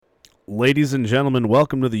Ladies and gentlemen,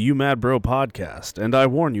 welcome to the You Mad Bro podcast, and I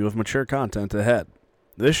warn you of mature content ahead.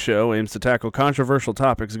 This show aims to tackle controversial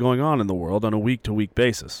topics going on in the world on a week-to-week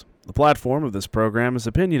basis. The platform of this program is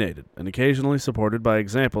opinionated and occasionally supported by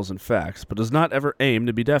examples and facts, but does not ever aim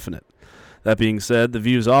to be definite. That being said, the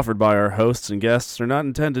views offered by our hosts and guests are not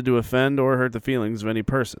intended to offend or hurt the feelings of any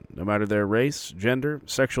person, no matter their race, gender,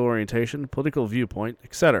 sexual orientation, political viewpoint,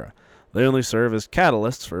 etc. They only serve as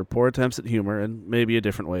catalysts for poor attempts at humor and maybe a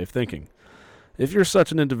different way of thinking. If you're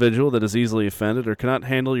such an individual that is easily offended or cannot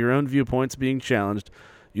handle your own viewpoints being challenged,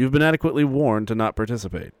 you've been adequately warned to not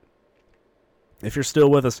participate. If you're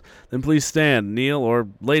still with us, then please stand, kneel, or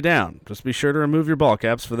lay down. Just be sure to remove your ball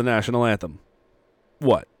caps for the national anthem.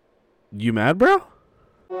 What? You mad, bro?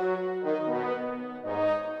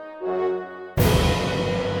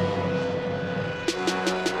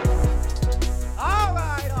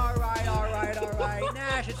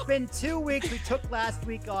 It's been 2 weeks. We took last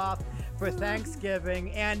week off for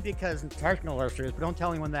Thanksgiving and because technical issues, but don't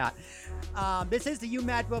tell anyone that. This is the You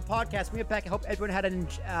Mad Bro podcast. We are back. I hope everyone had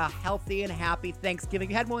a healthy and happy Thanksgiving.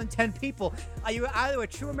 You had more than 10 people. Are you either a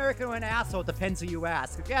true American or an asshole? It depends who you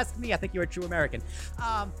ask. If you ask me, I think you're a true American.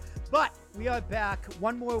 But we are back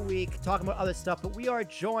one more week talking about other stuff, but we are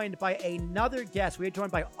joined by another guest. We are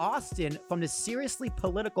joined by Austin from the Seriously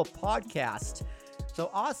Political podcast. So,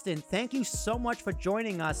 Austin, thank you so much for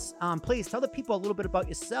joining us. Please tell the people a little bit about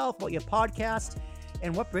yourself, about your podcast,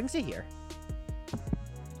 and what brings you here.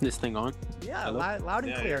 This thing on? Yeah, loud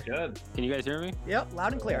and clear. Good. Can you guys hear me? Yep,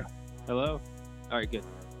 loud and clear. Hello? All right, good.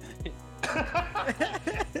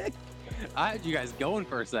 I had you guys going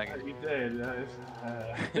for a second. You did.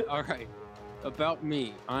 All right. About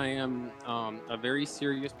me, I am a very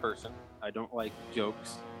serious person. I don't like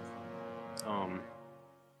jokes.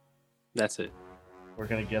 That's it. We're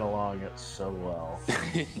gonna get along so well.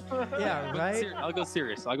 Yeah, right? I'll go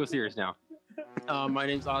serious now. My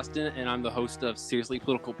name's Austin, and I'm the host of Seriously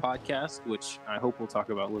Political Podcast, which I hope we'll talk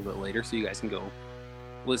about a little bit later, so you guys can go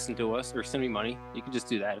listen to us or send me money. You can just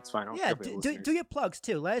do that. It's fine. Yeah, do your plugs,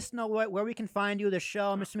 too. Let us know where we can find you, the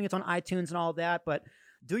show. I'm assuming it's on iTunes and all that, but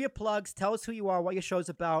do your plugs. Tell us who you are, what your show's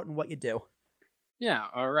about, and what you do. Yeah,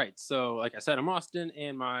 all right. So, like I said, I'm Austin,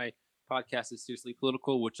 and my podcast is Seriously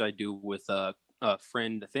Political, which I do with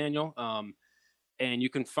friend Nathaniel, and you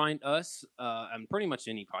can find us on pretty much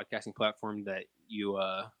any podcasting platform that you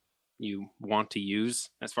want to use.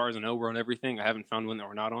 As far as I know, we're on everything. I haven't found one that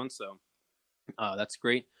we're not on, so that's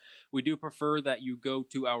great. We do prefer that you go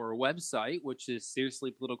to our website, which is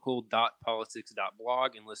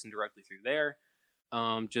seriouslypolitical.politics.blog, and listen directly through there.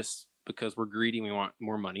 Just because we're greedy and we want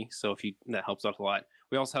more money, so that helps out a lot.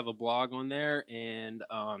 We also have a blog on there and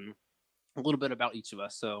a little bit about each of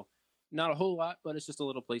us. So not a whole lot, but it's just a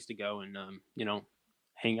little place to go and,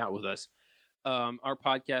 hang out with us. Our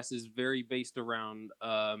podcast is very based around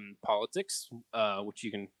politics, which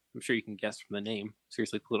I'm sure you can guess from the name,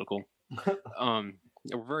 Seriously Political.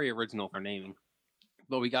 We're very original with our naming,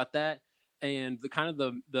 but we got that. And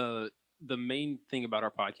the main thing about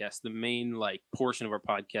our podcast, the main portion of our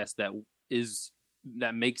podcast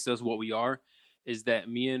that makes us what we are, is that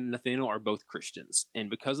me and Nathaniel are both Christians. And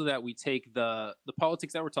because of that, we take the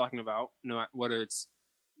politics that we're talking about, whether it's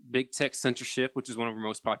big tech censorship, which is one of our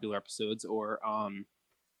most popular episodes, or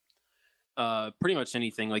pretty much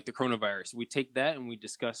anything like the coronavirus. We take that and we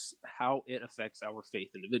discuss how it affects our faith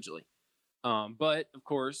individually. But, of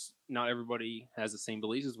course, not everybody has the same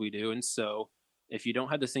beliefs as we do. And so if you don't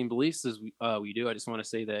have the same beliefs as we do, I just want to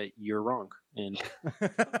say that you're wrong. And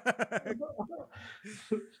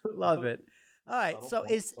Love it. All right. So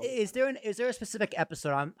is there a specific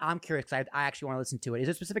episode? I'm curious because I actually want to listen to it. Is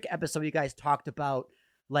there a specific episode you guys talked about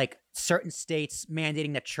certain states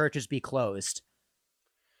mandating that churches be closed?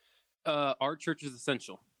 Our church is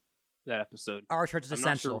essential. That episode. Our church is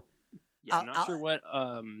essential. I'm not sure what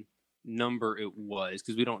number it was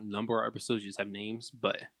because we don't number our episodes; you just have names.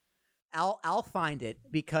 But I'll find it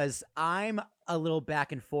because I'm a little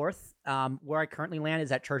back and forth. Where I currently land is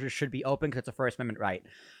that churches should be open because it's a First Amendment right.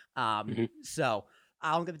 So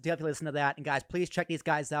I'm going to definitely listen to that. And guys, please check these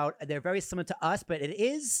guys out. They're very similar to us, but it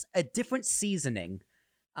is a different seasoning,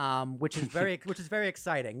 which is very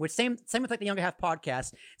exciting. Which same with the Younger Half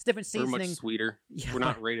podcast. It's different seasoning. We're much sweeter. Yeah. We're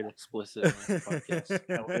not rated explicit on the podcast.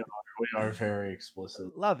 Yeah, we are very explicit.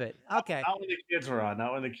 Love it. Okay. Not when the kids were on. I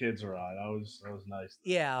was nice.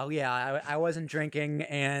 Yeah. I wasn't drinking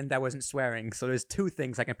and I wasn't swearing. So there's two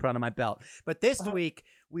things I can put under my belt. But this week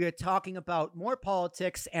we are talking about more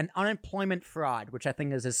politics and unemployment fraud, which I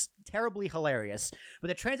think is terribly hilarious. But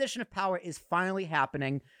the transition of power is finally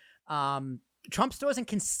happening. Trump still hasn't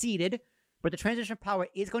conceded but the transition of power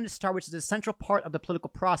is going to start, which is a central part of the political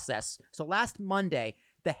process. So last Monday,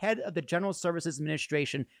 the head of the General Services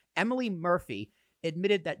Administration, Emily Murphy,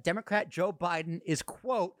 admitted that Democrat Joe Biden is,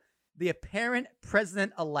 quote, the apparent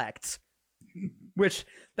president-elect, which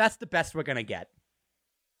that's the best we're going to get.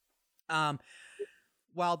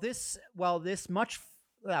 This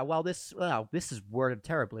is worded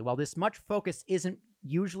terribly. While this much focus isn't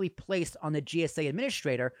usually placed on the GSA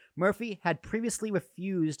administrator, Murphy had previously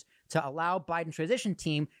refused to allow Biden's transition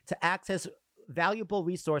team to access valuable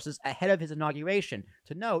resources ahead of his inauguration.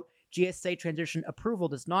 To note, GSA transition approval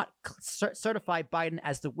does not certify Biden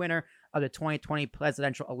as the winner of the 2020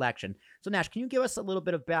 presidential election. So, Nash, can you give us a little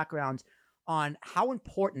bit of background on how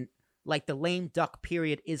important, like, the lame duck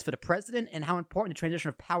period is for the president and how important the transition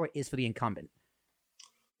of power is for the incumbent?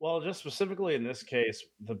 Well, just specifically in this case,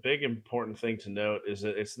 the big important thing to note is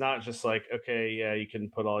that it's not just like, okay, yeah, you can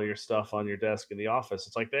put all your stuff on your desk in the office.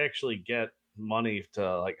 It's like they actually get money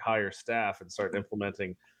to like hire staff and start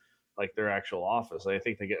implementing like their actual office. I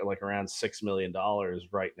think they get like around $6 million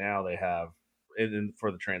right now they have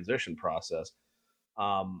for the transition process.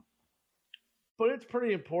 But it's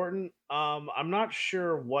pretty important. I'm not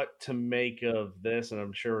sure what to make of this, and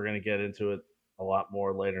I'm sure we're going to get into it a lot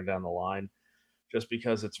more later down the line, just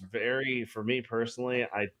because it's very, for me personally,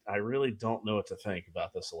 I really don't know what to think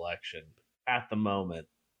about this election at the moment.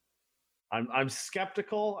 I'm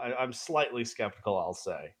skeptical. I'm slightly skeptical, I'll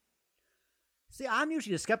say. See, I'm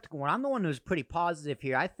usually the skeptical one. I'm the one who's pretty positive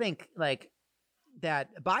here. I think like that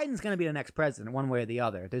Biden's going to be the next president one way or the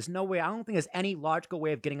other. There's no way. I don't think there's any logical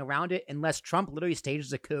way of getting around it unless Trump literally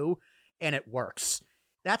stages a coup and it works.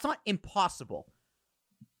 That's not impossible,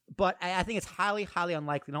 but I think it's highly, highly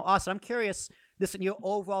unlikely. Now, Austin, I'm curious, listen, your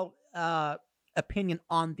overall opinion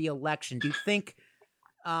on the election. Do you think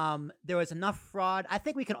there was enough fraud? I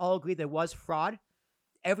think we can all agree there was fraud.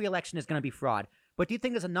 Every election is going to be fraud. But do you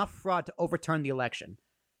think there's enough fraud to overturn the election?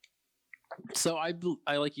 So I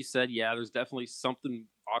like you said, yeah, there's definitely something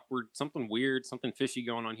awkward, something weird, something fishy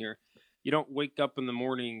going on here. You don't wake up in the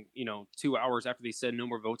morning, 2 hours after they said no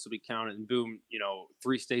more votes will be counted, and boom,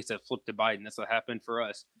 3 states have flipped to Biden. That's what happened for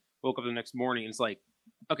us. Woke up the next morning and it's like,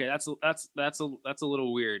 okay, that's a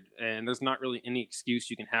little weird, and there's not really any excuse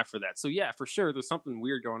you can have for that. So yeah, for sure, there's something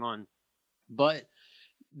weird going on, but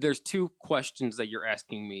there's 2 questions that you're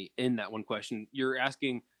asking me in that one question. You're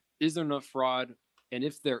asking, is there enough fraud? And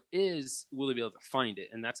if there is, will they be able to find it?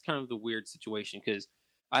 And that's kind of the weird situation, because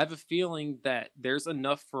I have a feeling that there's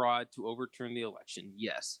enough fraud to overturn the election,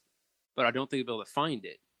 yes, but I don't think they'll be able to find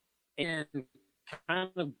it. And kind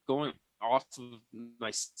of going off of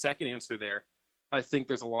my second answer there, I think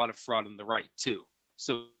there's a lot of fraud on the right too.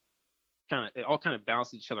 So it all kind of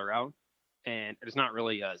balances each other out. And there's not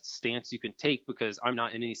really a stance you can take, because I'm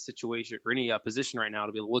not in any situation or any position right now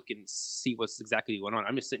to be able to look and see what's exactly going on.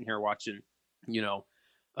 I'm just sitting here watching,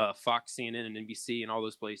 Fox, CNN, and NBC and all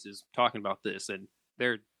those places talking about this, and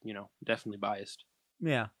they're, definitely biased.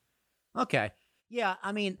 Yeah. Okay. Yeah.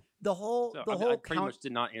 I mean, I pretty much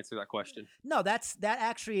did not answer that question. No, that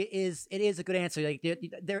actually is a good answer. Like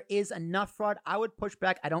there is enough fraud. I would push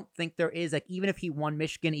back. I don't think there is. Like, even if he won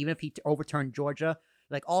Michigan, even if he overturned Georgia,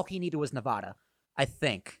 like all he needed was Nevada. I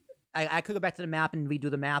think I could go back to the map and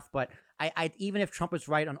redo the math, but I even if Trump was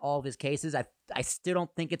right on all of his cases, I still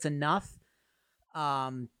don't think it's enough.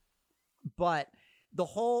 But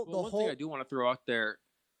one thing I do want to throw out there,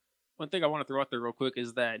 real quick,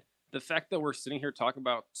 is that the fact that we're sitting here talking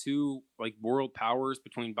about 2 like world powers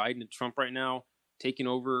between Biden and Trump right now, taking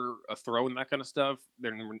over a throne and that kind of stuff,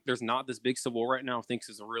 there's not this big civil war right now, I think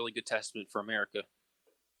is a really good testament for America.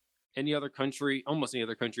 Almost any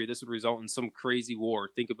other country, this would result in some crazy war.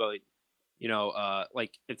 Think about it,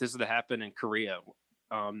 like if this were to happen in Korea,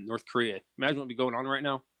 North Korea, imagine what would be going on right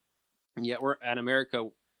now. And yet we're at America,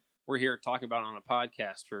 we're here talking about it on a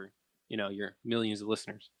podcast for, your millions of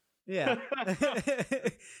listeners. Yeah.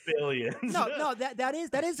 Billions. No,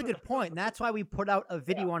 that is a good point. And that's why we put out a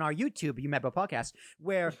video on our YouTube, YMB podcast,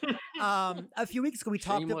 where a few weeks ago we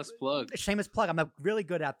talked about shameless plug. I'm not really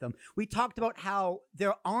good at them. We talked about how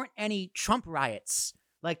there aren't any Trump riots.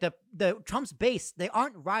 Like the Trump's base, they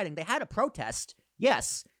aren't rioting. They had a protest.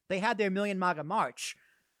 Yes, they had their Million MAGA march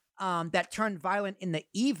that turned violent in the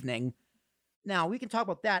evening. Now, we can talk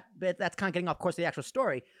about that, but that's kind of getting off course of the actual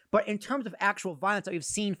story. But in terms of actual violence that we've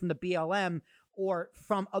seen from the BLM or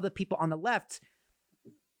from other people on the left,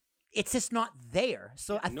 it's just not there.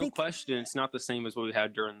 So I think, no question, it's not the same as what we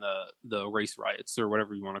had during the race riots or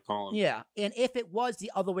whatever you want to call them. Yeah, and if it was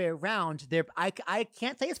the other way around, I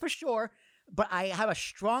can't say it's for sure, but I have a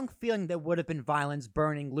strong feeling there would have been violence,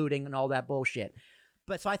 burning, looting, and all that bullshit.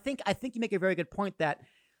 But so I think you make a very good point that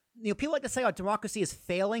people like to say our democracy is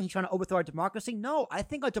failing. He's trying to overthrow our democracy. No, I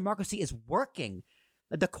think our democracy is working.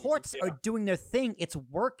 The courts are doing their thing. It's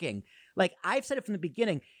working. Like I've said it from the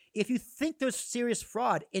beginning. If you think there's serious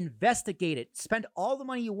fraud, investigate it. Spend all the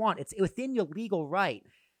money you want. It's within your legal right.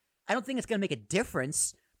 I don't think it's going to make a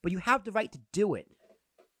difference, but you have the right to do it.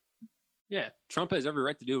 Yeah, Trump has every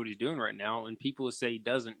right to do what he's doing right now, and people who say he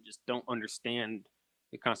doesn't just don't understand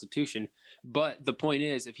the Constitution. But the point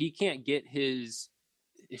is, if he can't get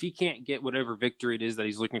whatever victory it is that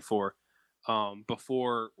he's looking for,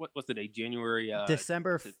 before what's the day? January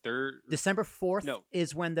December 3rd. December 4th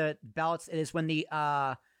is when the ballots. It is when the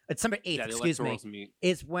December 8th. Yeah, excuse me.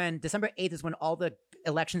 Is when December 8th is when all the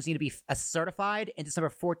elections need to be certified, and December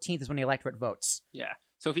 14th is when the electorate votes. Yeah.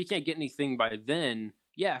 So if he can't get anything by then,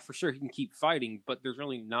 yeah, for sure he can keep fighting, but there's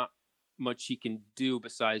really not much he can do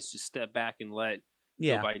besides just step back and let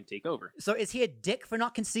Joe Biden take over. So is he a dick for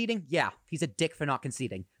not conceding? Yeah, he's a dick for not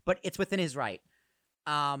conceding, but it's within his right.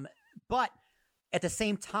 But at the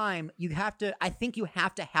same time, I think you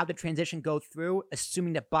have to have the transition go through,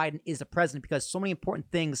 assuming that Biden is the president, because so many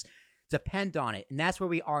important things depend on it. And that's where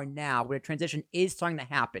we are now, where the transition is starting to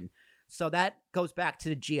happen. So that goes back to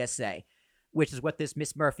the GSA, which is what this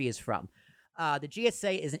Miss Murphy is from. The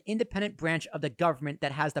GSA is an independent branch of the government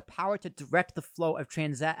that has the power to direct the flow of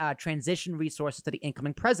transition resources to the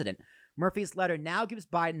incoming president. Murphy's letter now gives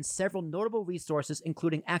Biden several notable resources,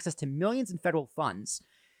 including access to millions in federal funds.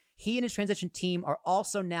 He and his transition team are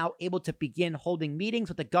also now able to begin holding meetings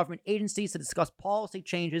with the government agencies to discuss policy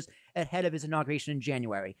changes ahead of his inauguration in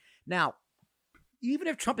January. Now, even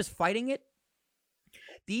if Trump is fighting it,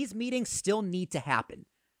 these meetings still need to happen.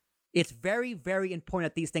 It's very, very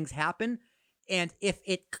important that these things happen. And if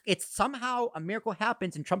it's somehow a miracle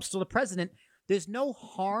happens and Trump's still the president, there's no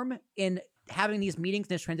harm in having these meetings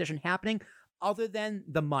and this transition happening other than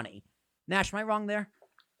the money. Nash, am I wrong there?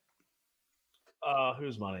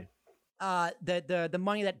 Whose money? The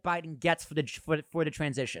money that Biden gets for the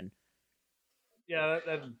transition. Yeah,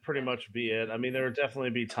 that'd pretty much be it. I mean, there would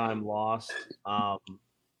definitely be time lost.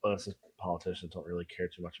 But politicians don't really care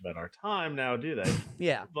too much about our time now, do they?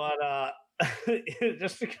 Yeah. But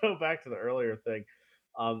just to go back to the earlier thing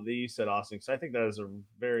that you said, Austin, because I think that is a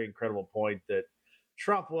very incredible point that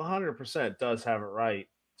Trump 100% does have a right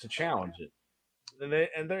to challenge it.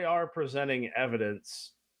 And they are presenting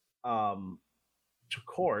evidence to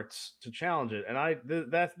courts to challenge it. And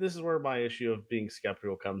this is where my issue of being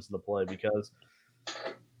skeptical comes into play, because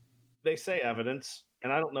they say evidence,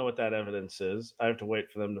 and I don't know what that evidence is. I have to wait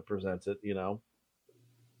for them to present it,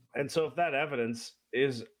 And so if that evidence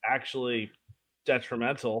is actually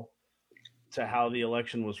detrimental to how the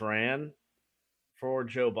election was ran for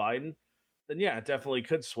Joe Biden, then yeah, it definitely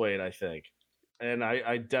could sway it, I think. And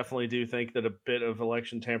I definitely do think that a bit of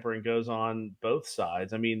election tampering goes on both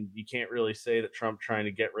sides. I mean, you can't really say that Trump trying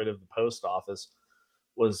to get rid of the post office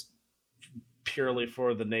was purely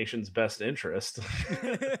for the nation's best interest.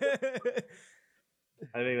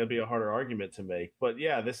 I think that'd be a harder argument to make. But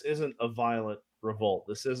yeah, this isn't a violent revolt.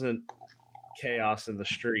 This isn't chaos in the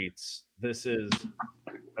streets. This is,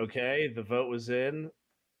 okay, the vote was in.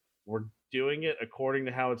 We're doing it according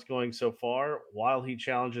to how it's going so far while he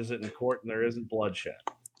challenges it in court and there isn't bloodshed.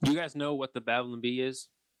 Do you guys know what the Babylon Bee is?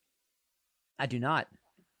 I do not.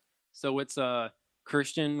 So it's a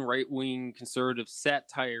Christian right-wing conservative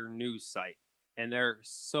satire news site. And they're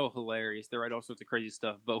so hilarious. They write all sorts of crazy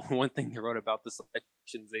stuff. But one thing they wrote about this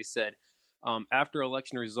election, they said, after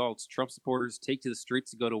election results, Trump supporters take to the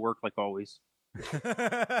streets to go to work like always.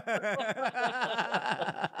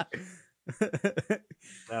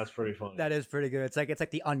 That's pretty funny. That is pretty good. It's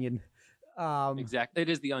like The Onion. Exactly. It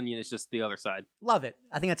is The Onion. It's just the other side. Love it.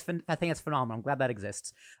 I think that's phenomenal. I'm glad that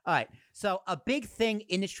exists. All right. So a big thing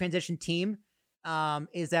in this transition team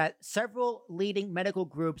is that several leading medical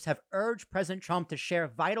groups have urged President Trump to share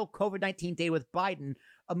vital COVID-19 data with Biden,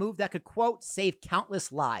 a move that could, quote, save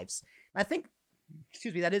countless lives. I think,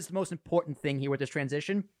 that is the most important thing here with this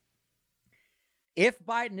transition. If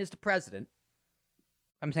Biden is the president,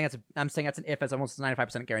 I'm saying that's an if, as almost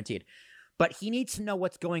 95% guaranteed. But he needs to know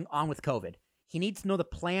what's going on with COVID. He needs to know the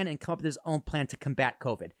plan and come up with his own plan to combat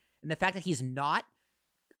COVID. And the fact that he's not,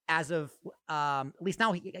 as of at least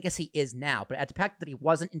now, I guess he is now, but at the fact that he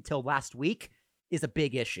wasn't until last week is a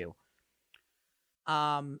big issue.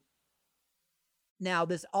 Now,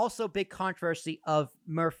 there's also big controversy of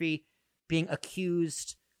Murphy being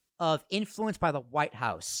accused of influence by the White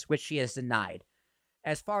House, which she has denied.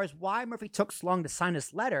 As far as why Murphy took so long to sign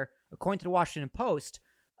this letter, according to the Washington Post,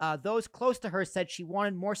 those close to her said she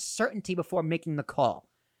wanted more certainty before making the call,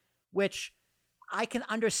 which I can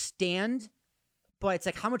understand, but it's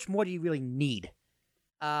like, how much more do you really need?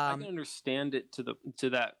 I can understand it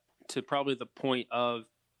to probably the point of,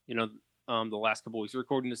 the last couple weeks. We're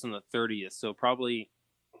recording this on the 30th, so probably,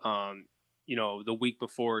 the week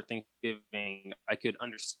before Thanksgiving, I could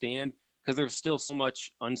understand because there's still so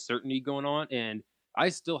much uncertainty going on, and I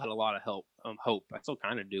still had a lot of hope. I still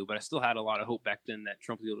kind of do, but I still had a lot of hope back then that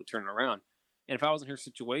Trump was able to turn it around. And if I was in her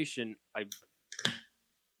situation,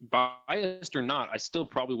 biased or not, I still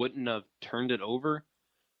probably wouldn't have turned it over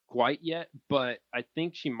quite yet. But I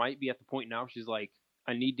think she might be at the point now where she's like,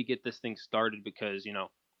 I need to get this thing started because,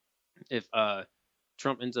 if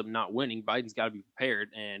Trump ends up not winning, Biden's got to be prepared.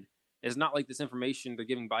 And it's not like this information they're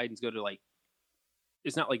giving Biden's go to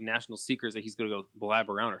it's not like national secrets that he's going to go blab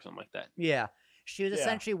around or something like that. Yeah. She was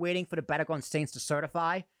essentially waiting for the battleground states to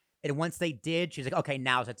certify. And once they did, she's like, okay,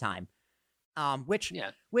 now's the time. Which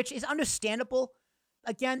is understandable.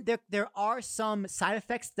 Again, there are some side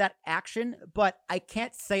effects to that action, but I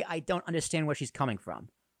can't say I don't understand where she's coming from.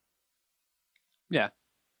 Yeah.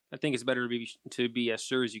 I think it's better to be as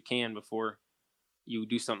sure as you can before you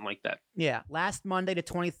do something like that. Yeah. Last Monday, the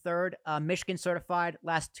 23rd, Michigan certified.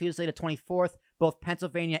 Last Tuesday, the 24th, both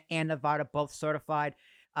Pennsylvania and Nevada both certified.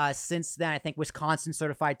 Since then, I think Wisconsin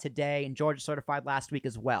certified today and Georgia certified last week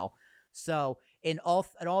as well. So in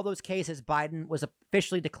all those cases, Biden was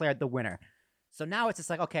officially declared the winner. So now it's just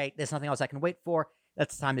like, okay, there's nothing else I can wait for.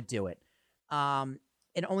 That's the time to do it.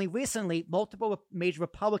 And only recently, multiple major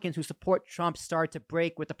Republicans who support Trump started to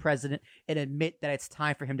break with the president and admit that it's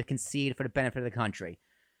time for him to concede for the benefit of the country.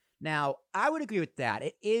 Now, I would agree with that.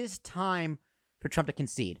 It is time for Trump to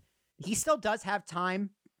concede. He still does have time.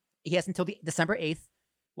 He has until December 8th.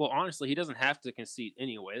 Well, honestly, he doesn't have to concede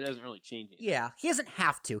anyway. It doesn't really change anything. Yeah, he doesn't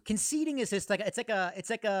have to. Conceding is just like it's like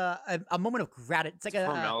a moment of gratitude. It's like a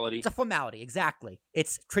formality. It's a formality, exactly.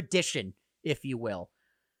 It's tradition, if you will.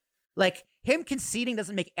 Like him conceding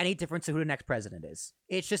doesn't make any difference to who the next president is.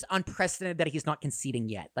 It's just unprecedented that he's not conceding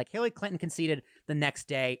yet. Like Hillary Clinton conceded the next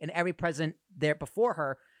day, and every president there before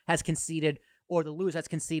her has conceded, or the loser has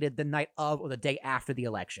conceded the night of or the day after the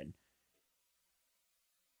election.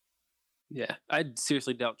 Yeah, I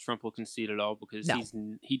seriously doubt Trump will concede at all because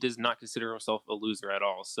he does not consider himself a loser at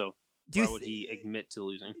all. So why would he admit to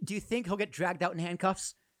losing? Do you think he'll get dragged out in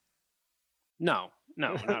handcuffs? No,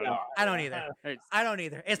 not at all. I don't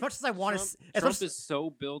either. As much as I want to, Trump is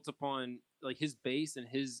so built upon like his base and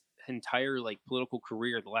his entire like political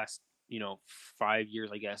career, the last 5 years,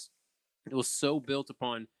 I guess. It was so built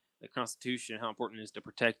upon the Constitution, how important it is to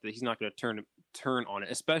protect that he's not going to turn on it,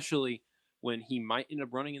 especially when he might end up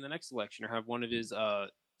running in the next election or have one of his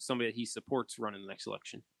somebody that he supports run in the next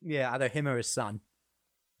election. Yeah, either him or his son.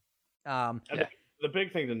 The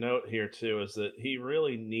big thing to note here too is that he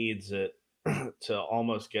really needs it to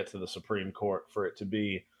almost get to the Supreme Court for it to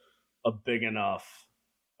be a big enough,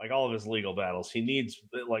 like all of his legal battles, he needs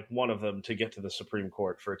like one of them to get to the Supreme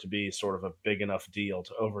Court for it to be sort of a big enough deal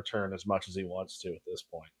to overturn as much as he wants to at this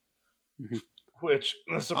point. Mm-hmm. Which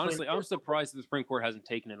honestly, I'm surprised the Supreme Court hasn't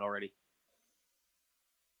taken it already.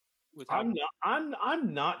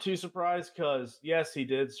 I'm not too surprised because yes, he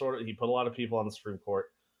put a lot of people on the Supreme Court,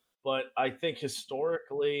 but I think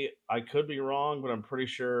historically, I could be wrong, but I'm pretty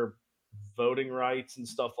sure voting rights and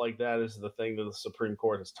stuff like that is the thing that the Supreme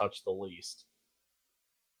Court has touched the least.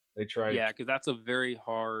 They try, because that's a very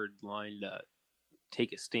hard line to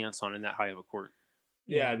take a stance on in that high of a court.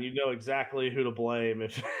 Yeah, and you know exactly who to blame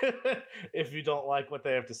if if you don't like what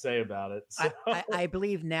they have to say about it. So. I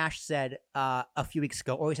believe Nash said a few weeks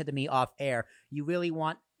ago, or he said to me off air, you really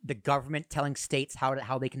want the government telling states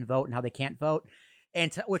how they can vote and how they can't vote?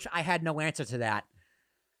 And which I had no answer to that.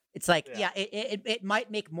 It's like, it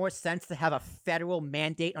might make more sense to have a federal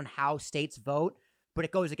mandate on how states vote, but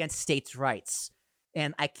it goes against states' rights.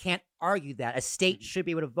 And I can't argue that. A state should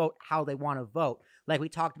be able to vote how they want to vote. Like we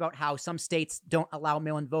talked about how some states don't allow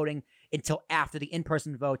mail-in voting until after the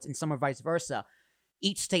in-person votes and some are vice versa.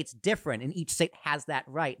 Each state's different and each state has that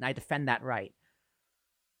right, and I defend that right.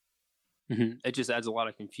 Mm-hmm. It just adds a lot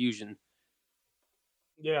of confusion.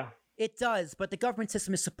 Yeah. It does, but the government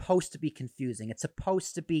system is supposed to be confusing. It's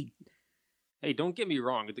supposed to be... Hey, don't get me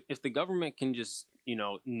wrong. If the government can just,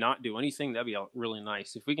 not do anything, that'd be really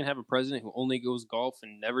nice. If we can have a president who only goes golf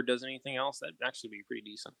and never does anything else, that'd actually be pretty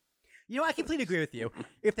decent. I completely agree with you.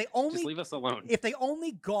 If they only just leave us alone. If they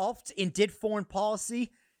only golfed and did foreign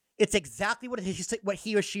policy, it's exactly what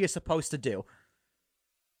he or she is supposed to do.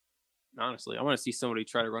 Honestly, I want to see somebody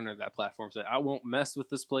try to run into that platform. Say, I won't mess with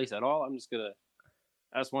this place at all.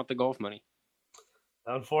 I just want the golf money.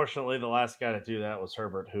 Unfortunately, the last guy to do that was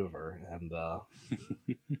Herbert Hoover, and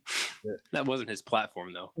that wasn't his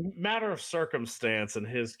platform, though. Matter of circumstance in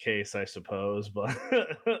his case, I suppose. But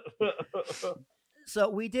So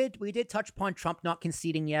we did touch upon Trump not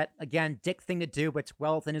conceding yet. Again, dick thing to do, but it's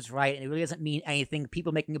well within his right, and it really doesn't mean anything.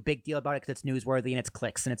 People making a big deal about it because it's newsworthy and it's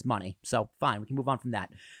clicks and it's money. So fine, we can move on from that.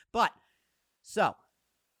 But so,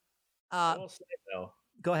 I will say though,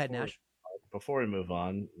 go ahead, before- Nash. Before we move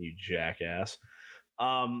on, you jackass.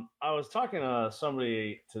 I was talking to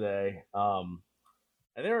somebody today, and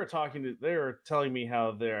they were telling me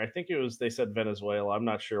how I think they said Venezuela. I'm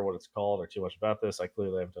not sure what it's called or too much about this. I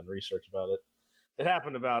clearly haven't done research about it. It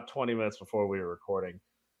happened about 20 minutes before we were recording.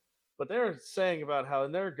 But they were saying about how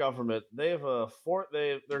in their government, they have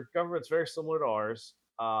their government's very similar to ours,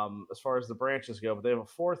 as far as the branches go, but they have a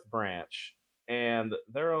fourth branch, and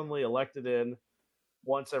they're only elected in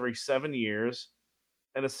once every 7 years.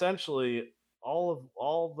 And essentially,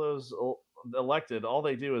 all those elected, all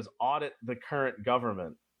they do is audit the current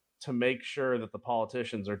government to make sure that the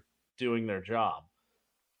politicians are doing their job,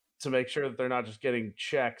 to make sure that they're not just getting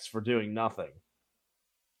checks for doing nothing.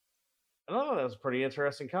 I thought that was a pretty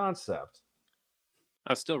interesting concept.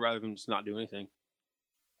 I'd still rather them just not do anything.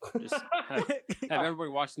 Just have everybody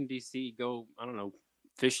Washington D.C. go, I don't know,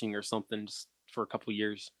 fishing or something just for a couple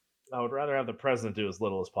years. I would rather have the president do as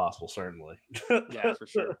little as possible, certainly. Yeah, for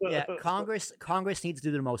sure. Yeah, Congress needs to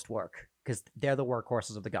do the most work because they're the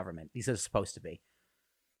workhorses of the government. These are supposed to be.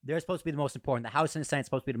 They're supposed to be the most important. The House and the Senate are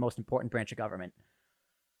supposed to be the most important branch of government.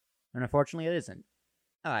 And unfortunately, it isn't.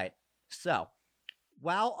 All right. So,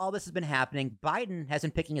 while all this has been happening, Biden has been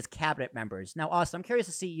picking his cabinet members. Now, Austin, I'm curious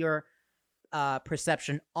to see your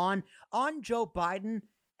perception on Joe Biden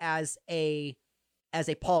as a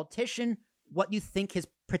politician, what you think his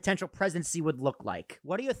potential presidency would look like.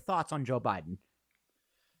 What are your thoughts on Joe Biden?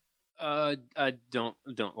 I don't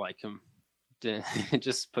like him.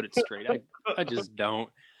 Just put it straight. I just don't.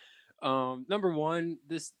 Number one,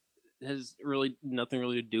 this has really nothing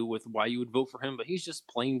to do with why you would vote for him, but he's just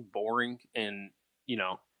plain boring. And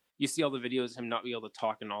you see all the videos of him not be able to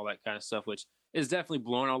talk and all that kind of stuff, which is definitely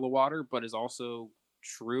blowing all the water, but is also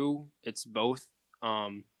true. It's both.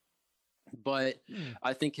 But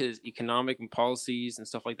I think his economic and policies and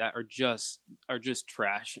stuff like that are just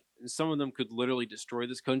trash. And some of them could literally destroy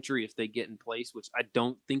this country if they get in place, which I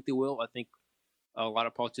don't think they will. I think a lot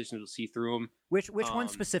of politicians will see through them. Which one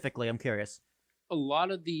specifically? I'm curious. A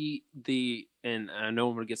lot of the and I know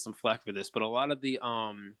I'm going to get some flack for this, but a lot of the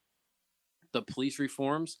police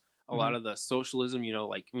reforms, a lot of the socialism,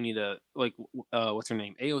 like we need to, what's her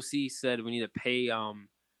name? AOC said we need to pay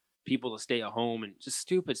people to stay at home and just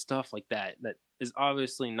stupid stuff like that is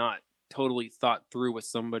obviously not totally thought through with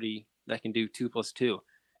somebody that can do 2 + 2.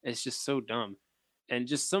 It's just so dumb. And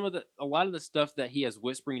just a lot of the stuff that he has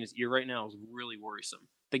whispering in his ear right now is really worrisome.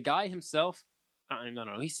 The guy himself, I don't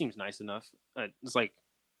know, he seems nice enough. It's like,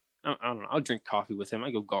 I don't know, I'll drink coffee with him.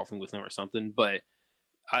 I go golfing with him or something, but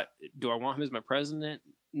do I want him as my president?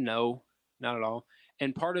 No, not at all.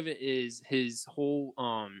 And part of it is his whole,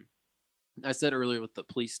 I said earlier with the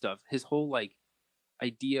police stuff, his whole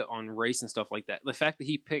idea on race and stuff like that. The fact that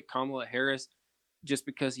he picked Kamala Harris just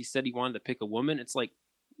because he said he wanted to pick a woman, it's like,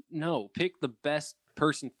 no, pick the best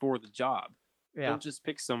person for the job. Yeah. Don't just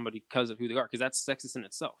pick somebody because of who they are, because that's sexist in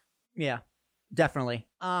itself. Yeah, definitely.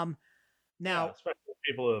 Now, especially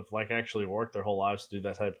people who have actually worked their whole lives to do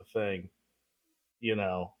that type of thing.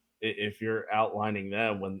 If you're outlining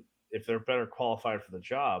them if they're better qualified for the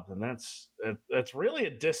job, then that's really a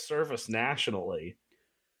disservice nationally.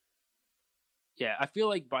 Yeah, I feel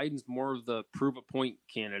like Biden's more of the prove a point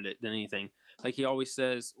candidate than anything. Like he always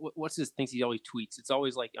says, what's his things he always tweets? It's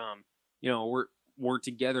always like, we're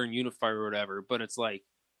together and unified or whatever. But it's like,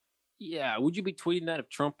 yeah, would you be tweeting that if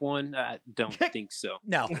Trump won? I don't think so.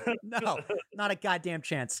 No, not a goddamn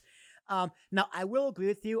chance. Now, I will agree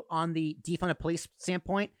with you on the defund the police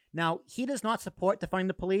standpoint. Now, he does not support defunding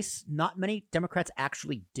the police. Not many Democrats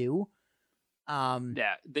actually do.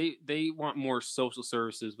 Yeah, they want more social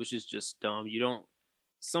services, which is just dumb.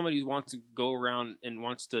 Somebody who wants to go around and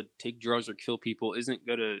wants to take drugs or kill people isn't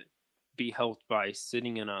going to be helped by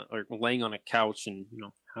sitting or laying on a couch and,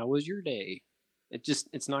 how was your day?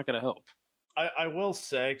 It's not going to help. I will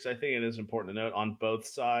say, because I think it is important to note on both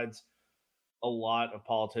sides, a lot of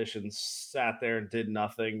politicians sat there and did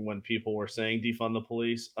nothing when people were saying defund the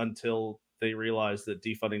police until they realized that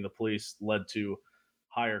defunding the police led to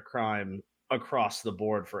higher crime across the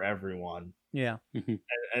board for everyone. Yeah.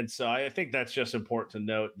 And so I think that's just important to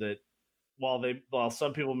note that while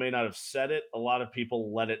some people may not have said it, a lot of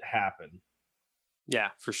people let it happen. Yeah,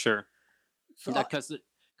 for sure. Because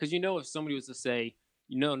if somebody was to say,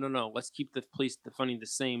 no, let's keep the police defunding the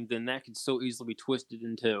same, then that could so easily be twisted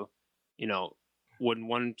into, when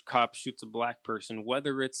one cop shoots a black person,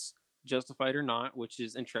 whether it's justified or not, which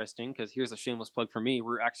is interesting because here's a shameless plug for me.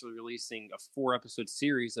 We're actually releasing a 4-episode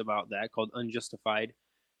series about that called Unjustified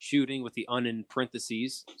Shooting, with the un in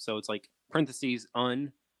parentheses. So it's like parentheses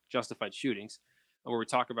unjustified shootings, where we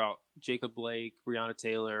talk about Jacob Blake, Breonna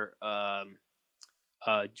Taylor,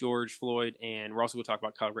 George Floyd, and we're also going to talk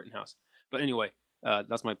about Kyle Rittenhouse. But anyway,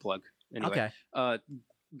 that's my plug. Anyway,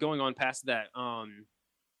 going on past that, all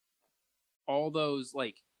those,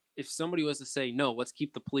 like, if somebody was to say, no, let's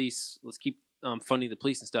keep the police, let's keep funding the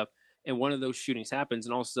police and stuff, and one of those shootings happens,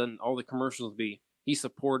 and all of a sudden all the commercials will be, he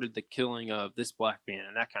supported the killing of this black man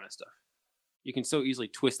and that kind of stuff. You can so easily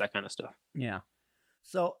twist that kind of stuff. Yeah.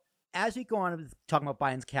 So as we go on with talking about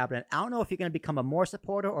Biden's cabinet, I don't know if you're going to become a more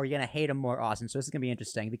supporter or you're going to hate him more, Austin. So this is going to be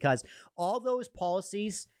interesting because all those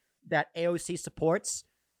policies that AOC supports,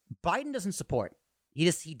 Biden doesn't support.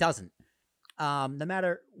 He doesn't. No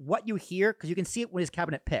matter what you hear, because you can see it when his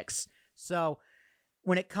cabinet picks. So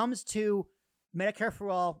when it comes to Medicare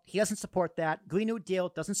for all, he doesn't support that. Green New Deal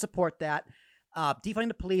doesn't support that. Defunding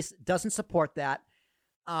the police doesn't support that.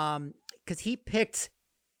 Because he picked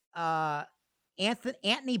Anthony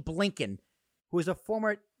Blinken, who is a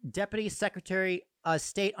former Deputy Secretary of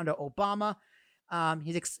State under Obama.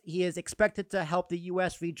 He is expected to help the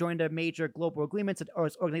U.S. rejoin the major global agreements or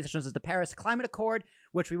organizations as the Paris Climate Accord,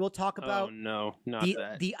 which we will talk about. Oh, no, not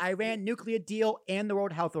that. The Iran nuclear deal and the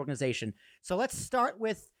World Health Organization. So let's start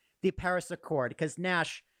with the Paris Accord, because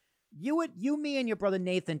Nash, you, me, and your brother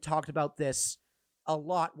Nathan talked about this a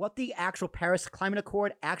lot. What the actual Paris Climate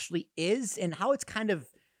Accord actually is, and how it's kind of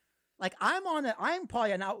like I'm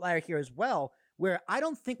probably an outlier here as well, where I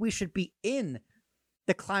don't think we should be in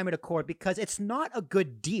the Climate Accord because it's not a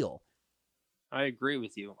good deal. I agree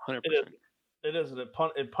with you 100%. It isn't.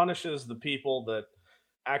 It punishes the people that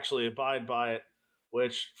actually abide by it,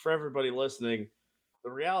 which, for everybody listening,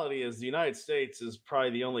 the reality is the United States is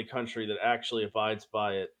probably the only country that actually abides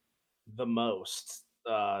by it the most,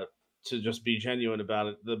 to just be genuine about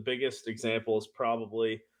it. The biggest example is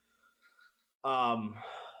probably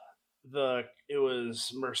it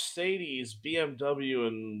was Mercedes, BMW,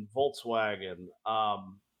 and Volkswagen.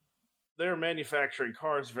 They were manufacturing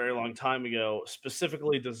cars a very long time ago,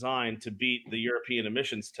 specifically designed to beat the European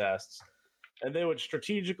emissions tests, and they would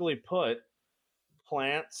strategically put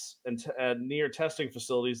plants and near testing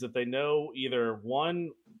facilities that they know either one,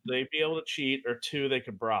 they'd be able to cheat, or two, they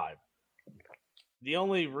could bribe. The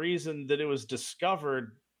only reason that it was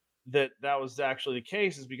discovered that was actually the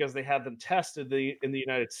case is because they had them tested in the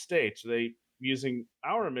United States. They, using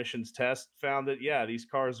our emissions test, found that, yeah, these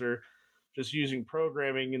cars are just using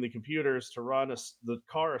programming in the computers to run the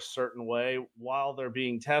car a certain way while they're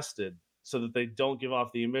being tested so that they don't give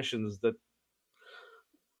off the emissions that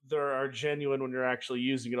there are genuine when you're actually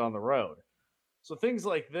using it on the road. So things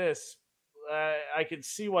like this, I can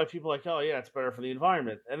see why people are like, oh yeah, it's better for the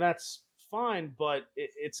environment. And that's fine, but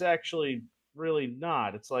it's actually really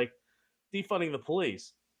not. It's like defunding the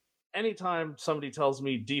police. Anytime somebody tells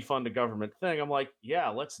me defund a government thing, I'm like, yeah,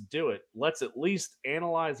 let's do it. Let's at least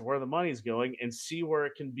analyze where the money's going and see where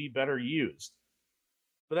it can be better used.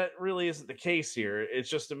 But that really isn't the case here. It's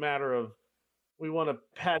just a matter of we want to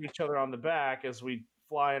pat each other on the back as we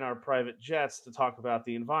fly in our private jets to talk about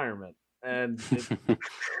the environment. And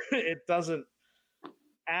it doesn't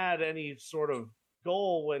add any sort of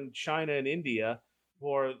goal when China and India,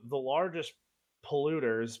 who are the largest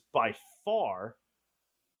polluters by far,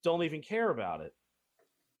 don't even care about it.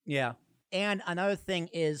 Yeah. And another thing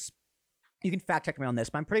is, you can fact check me on this,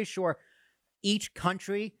 but I'm pretty sure each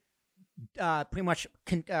country pretty much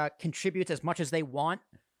contributes as much as they want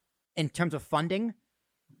in terms of funding.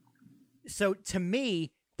 So to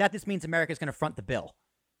me, that just means America is going to front the bill.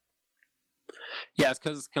 Yeah, it's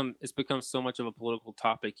because it's become so much of a political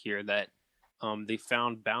topic here that they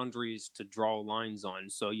found boundaries to draw lines on.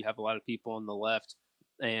 So you have a lot of people on the left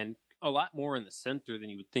and a lot more in the center than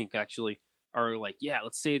you would think actually are like, yeah,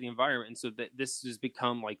 let's save the environment. And so that this has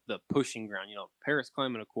become like the pushing ground, Paris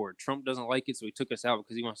Climate Accord. Trump doesn't like it, so he took us out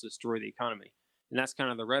because he wants to destroy the economy. And that's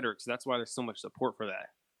kind of the rhetoric. So that's why there's so much support for that.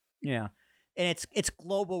 Yeah. And it's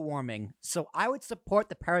global warming. So I would support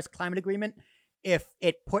the Paris Climate Agreement if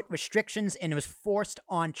it put restrictions and it was forced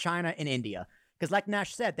on China and India. Because like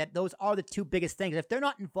Nash said, that those are the two biggest things. If they're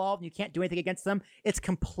not involved and you can't do anything against them, it's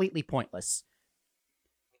completely pointless.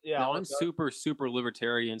 Yeah, no, I'm super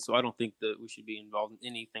libertarian, so I don't think that we should be involved in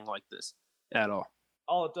anything like this at all.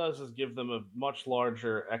 All it does is give them a much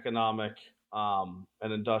larger economic and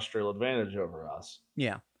industrial advantage over us.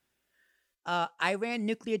 Yeah. Iran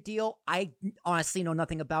nuclear deal. I honestly know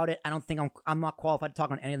nothing about it. I don't think I'm not qualified to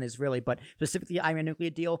talk on any of this really, but specifically the Iran nuclear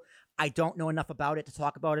deal, I don't know enough about it to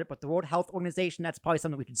talk about it. But the World Health Organization, that's probably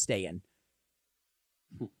something we could stay in.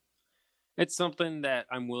 It's something that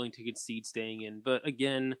I'm willing to concede staying in, but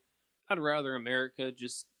again, I'd rather America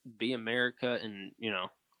just be America, and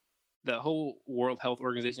the whole World Health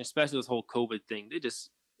Organization, especially this whole COVID thing, they just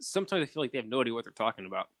sometimes I feel like they have no idea what they're talking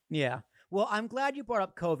about. Yeah. Well, I'm glad you brought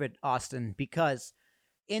up COVID, Austin, because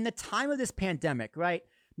in the time of this pandemic, right,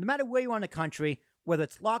 no matter where you are in the country, whether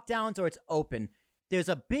it's lockdowns or it's open, there's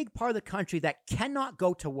a big part of the country that cannot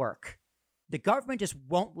go to work. The government just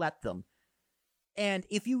won't let them. And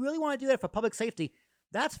if you really want to do that for public safety,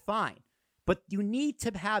 that's fine. But you need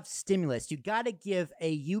to have stimulus. You got to give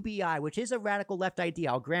a UBI, which is a radical left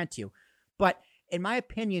idea, I'll grant you. But in my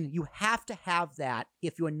opinion, you have to have that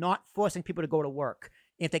if you are not forcing people to go to work.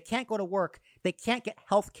 If they can't go to work, they can't get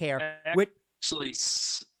health care. Actually,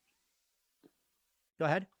 Go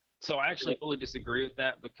ahead. So I actually fully disagree with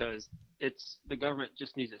that, because the government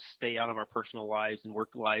just needs to stay out of our personal lives and work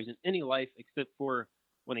lives and any life except for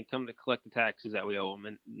when they come to collect the taxes that we owe them,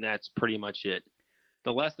 and that's pretty much it.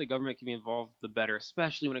 The less the government can be involved, the better,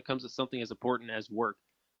 especially when it comes to something as important as work.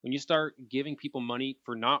 When you start giving people money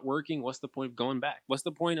for not working, what's the point of going back? What's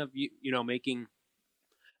the point of making?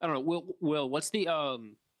 I don't know. Will, what's the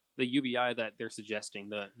UBI that they're suggesting?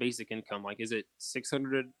 The basic income, like, is it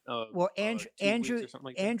 600? Well,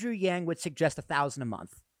 Andrew Yang would suggest $1,000 a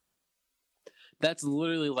month. That's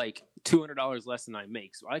literally like $200 less than I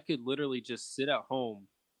make. So I could literally just sit at home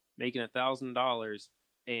making $1,000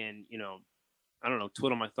 and I don't know,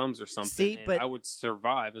 twiddle my thumbs or something. See, but I would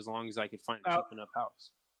survive as long as I could find a cheap enough house.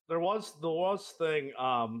 There was thing.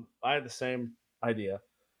 I had the same idea,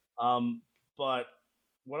 but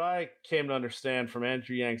what I came to understand from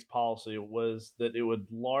Andrew Yang's policy was that it would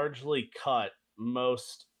largely cut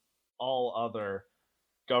most all other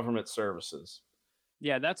government services.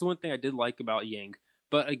 Yeah, that's one thing I did like about Yang.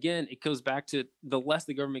 But again, it goes back to the less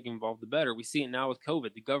the government get involved, the better. We see it now with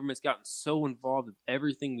COVID. The government's gotten so involved with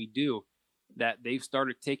everything we do that they've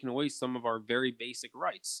started taking away some of our very basic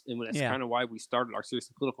rights. And that's kind of why we started our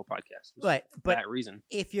Seriously Political podcast. Right. But that reason.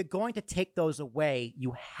 If you're going to take those away,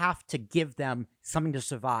 you have to give them something to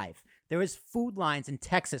survive. There is food lines in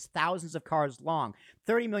Texas, thousands of cars long,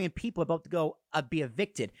 30 million people about to go be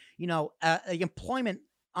evicted.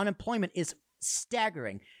 Unemployment is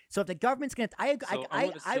staggering. So if the government's going to,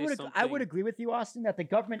 I would agree with you, Austin, that the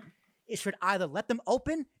government should either let them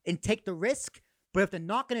open and take the risk, but if they're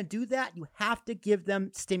not going to do that, you have to give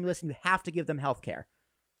them stimulus and you have to give them health care.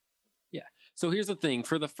 Yeah. So here's the thing.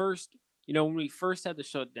 For the first, when we first had the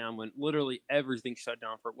shutdown, when literally everything shut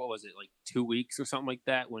down for, what was it, like 2 weeks or something like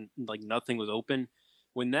that, when like nothing was open.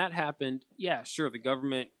 When that happened, yeah, sure, the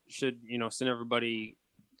government should, send everybody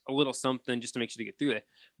a little something just to make sure to get through it.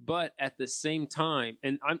 But at the same time,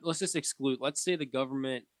 and let's just exclude, let's say the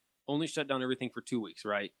government only shut down everything for 2 weeks,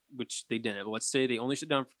 right? Which they didn't. Let's say they only shut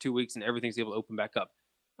down for 2 weeks and everything's able to open back up.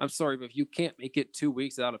 I'm sorry, but if you can't make it 2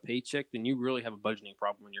 weeks without a paycheck, then you really have a budgeting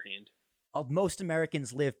problem on your hand. Most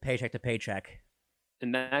Americans live paycheck to paycheck.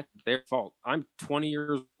 And that's their fault. I'm 20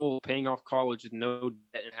 years old, paying off college with no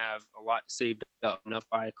debt and have a lot saved up, enough to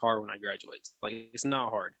buy a car when I graduate. Like, it's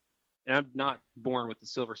not hard. And I'm not born with a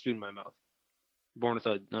silver spoon in my mouth. Born with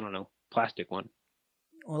a, plastic one.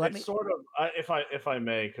 Well, sort of, if I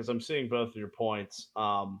may, because I'm seeing both of your points.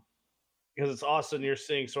 Because it's Austin, you're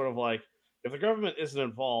seeing sort of like, if the government isn't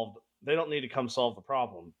involved, they don't need to come solve the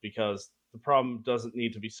problem because the problem doesn't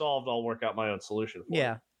need to be solved. I'll work out my own solution for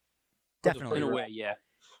it. Definitely. In a way, yeah.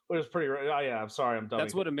 Which is pretty. I'm sorry, I'm done.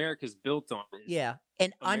 That's what America's built on. Yeah,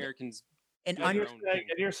 and Americans. And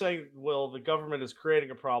you're saying, Will, the government is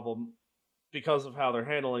creating a problem because of how they're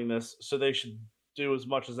handling this, so they should do as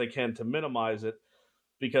much as they can to minimize it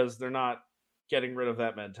because they're not getting rid of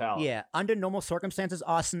that mentality. Yeah, under normal circumstances,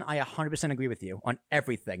 Austin, I 100% agree with you on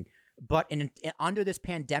everything. But under this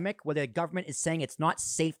pandemic, where the government is saying it's not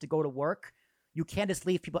safe to go to work, you can't just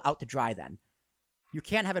leave people out to dry then. You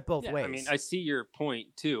can't have it both ways. I mean, I see your point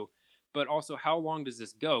too, but also how long does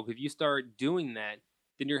this go? If you start doing that,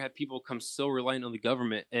 then you're have people come so reliant on the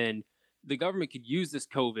government, and the government could use this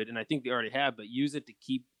COVID, and I think they already have, but use it to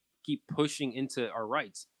keep pushing into our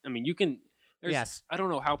rights. I mean, you can. Yes. I don't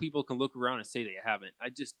know how people can look around and say they haven't. I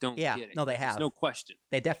just don't get it. No, they have. There's no question.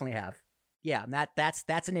 They definitely have. Yeah, and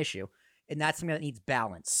that's an issue, and that's something that needs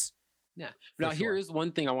balance. Yeah. Now, here is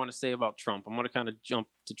one thing I want to say about Trump. I'm going to kind of jump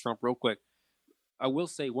to Trump real quick. I will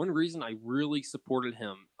say one reason I really supported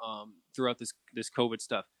him throughout this COVID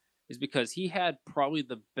stuff is because he had probably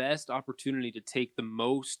the best opportunity to take the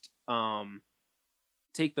most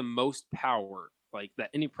take the most power like that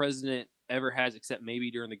any president ever has, except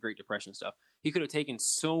maybe during the Great Depression stuff. He could have taken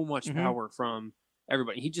so much power from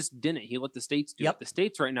everybody. He just didn't. He let the states do it. The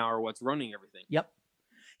states right now are what's running everything. Yep.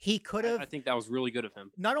 He could have. I think that was really good of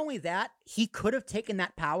him. Not only that, he could have taken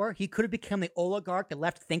that power. He could have become the oligarch the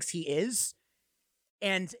left thinks he is.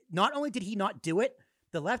 And not only did he not do it,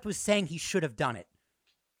 the left was saying he should have done it.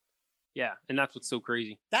 Yeah, and that's what's so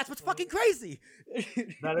crazy. That's what's fucking crazy.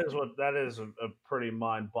 That is a pretty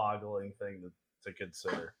mind-boggling thing to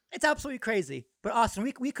consider. It's absolutely crazy. But Austin,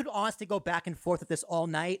 we could honestly go back and forth with this all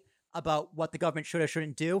night about what the government should or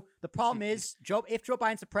shouldn't do. The problem is, if Joe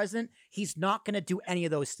Biden's the president, he's not going to do any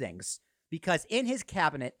of those things because in his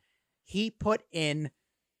cabinet, he put in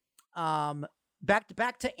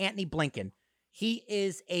back to Antony Blinken. He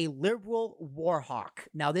is a liberal war hawk.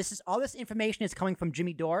 Now, all this information is coming from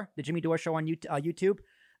Jimmy Dore, the Jimmy Dore Show on YouTube.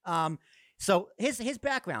 So his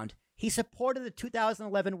background. He supported the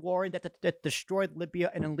 2011 war that destroyed Libya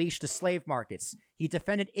and unleashed the slave markets. He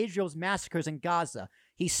defended Israel's massacres in Gaza.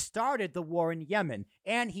 He started the war in Yemen,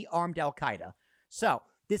 and he armed Al-Qaeda. So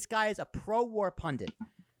this guy is a pro-war pundit.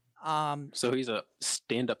 So he's a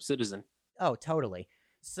stand-up citizen. Oh, totally.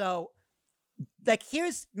 So,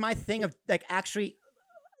 here's my thing of,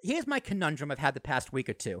 here's my conundrum I've had the past week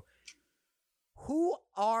or two. Who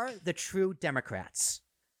are the true Democrats?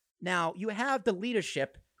 Now, you have the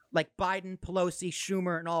leadership like Biden, Pelosi,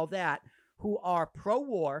 Schumer, and all that, who are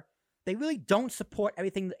pro-war. They really don't support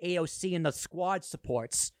everything the AOC and the squad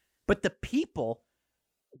supports, but the people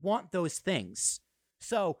want those things.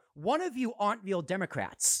 So one of you aren't real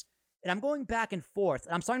Democrats. And I'm going back and forth,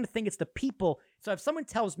 and I'm starting to think it's the people. So if someone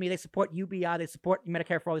tells me they support UBI, they support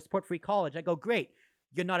Medicare for all, they support free college, I go, great,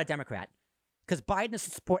 you're not a Democrat. Because Biden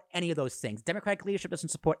doesn't support any of those things. Democratic leadership doesn't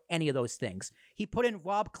support any of those things. He put in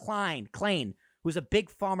Rob Klein, who's a big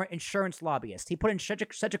pharma insurance lobbyist. He put in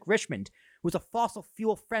Cedric Richmond, who's a fossil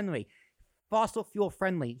fuel friendly.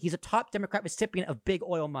 He's a top Democrat recipient of big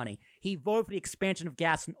oil money. He voted for the expansion of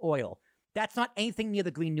gas and oil. That's not anything near the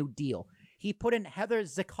Green New Deal. He put in Heather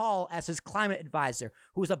Zickal as his climate advisor,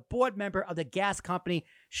 who's a board member of the gas company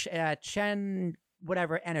Chen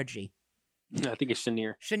whatever Energy. I think it's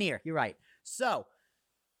Cheniere. Cheniere, you're right. So,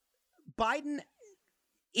 Biden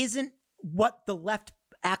isn't what the left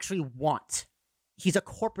actually want. He's a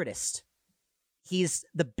corporatist. He's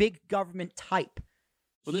the big government type.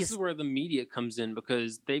 Well, this is where the media comes in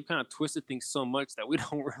because they've kind of twisted things so much that we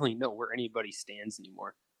don't really know where anybody stands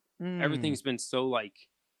anymore. Everything's been so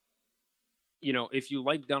if you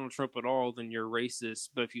like Donald Trump at all, then you're racist.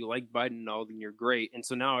 But if you like Biden at all, then you're great. And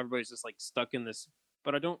so now everybody's just stuck in this,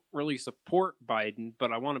 but I don't really support Biden,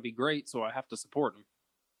 but I want to be great, so I have to support him.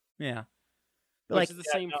 Yeah. Which is the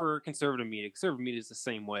same for conservative media. Conservative media is the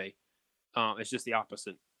same way. It's just the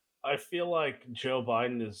opposite. I feel like Joe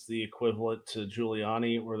Biden is the equivalent to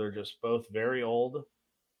Giuliani, where they're just both very old.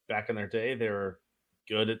 Back in their day, they were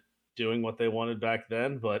good at doing what they wanted back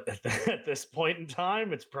then, but at this point in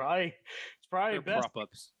time, it's probably They're best.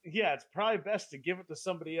 prop-ups. Yeah, it's probably best to give it to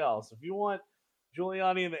somebody else. If you want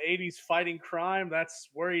Giuliani in the 80s fighting crime, that's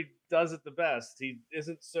where he does it the best. He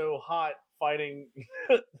isn't so hot fighting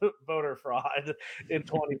voter fraud in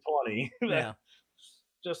 2020. Yeah.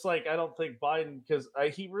 Just like I don't think Biden, because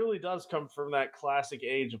he really does come from that classic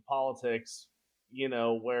age of politics,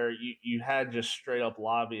 where you had just straight up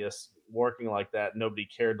lobbyists working like that. Nobody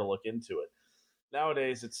cared to look into it.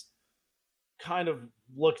 Nowadays, it's kind of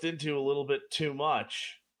looked into a little bit too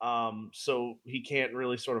much. So he can't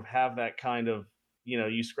really sort of have that kind of,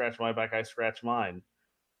 you scratch my back, I scratch mine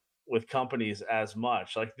with companies as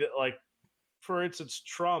much. Like for instance,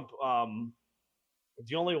 Trump,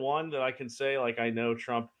 the only one that I can say, I know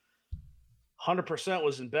Trump 100%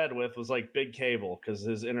 was in bed with was big cable because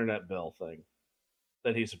his internet bill thing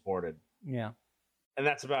that he supported. Yeah. And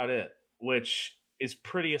that's about it, which is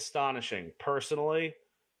pretty astonishing. Personally,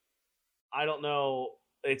 I don't know.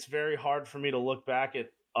 It's very hard for me to look back at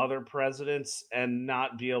other presidents and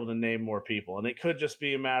not be able to name more people. And it could just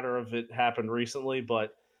be a matter of it happened recently,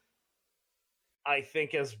 but I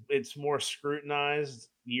think as it's more scrutinized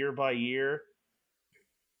year by year,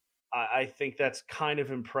 I think that's kind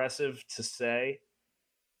of impressive to say.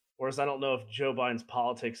 Whereas I don't know if Joe Biden's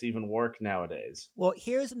politics even work nowadays. Well,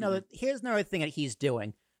 here's another thing that he's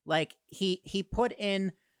doing. He put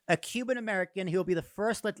in a Cuban American who will be the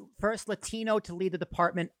first Latino to lead the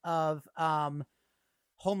Department of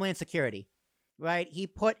Homeland Security. Right? He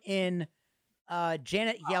put in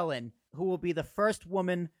Janet Yellen, who will be the first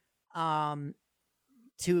woman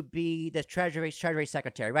to be the Treasury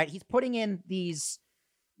Secretary. Right? He's putting in these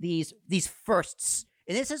firsts,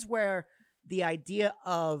 and this is where the idea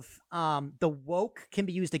of the woke can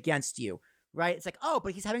be used against you, right? It's like, oh,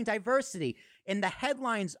 but he's having diversity. And the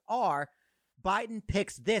headlines are Biden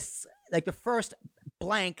picks this, like the first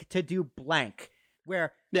blank to do blank,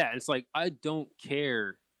 where Yeah, it's like I don't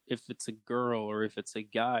care if it's a girl or if it's a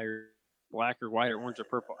guy or black or white or orange or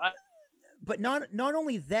purple. but not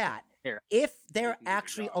only that, Care. if they're They can do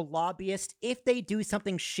actually their a lobbyist, if they do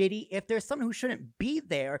something shitty, if there's someone who shouldn't be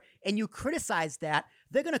there and you criticize that,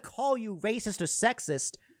 they're going to call you racist or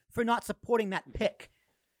sexist for not supporting that pick.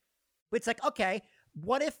 But it's like, okay,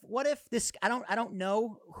 what if this, I don't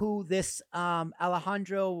know who this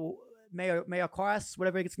Alejandro Mayorkas,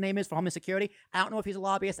 whatever his name is, for Homeland Security. I don't know if he's a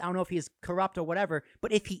lobbyist. I don't know if he's corrupt or whatever.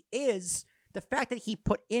 But if he is, the fact that he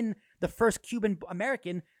put in the first Cuban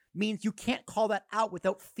American means you can't call that out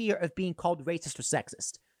without fear of being called racist or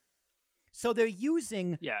sexist. So they're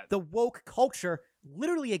using the woke culture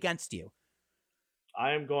literally against you.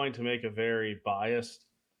 I am going to make a very biased.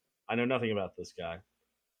 I know nothing about this guy.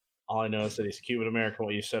 All I know is that he's Cuban American,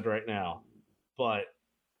 what you said right now. But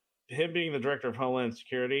him being the director of Homeland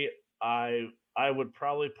Security, I would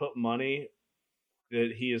probably put money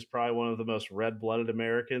that he is probably one of the most red-blooded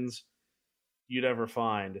Americans you'd ever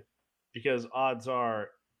find, because odds are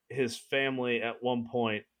his family at one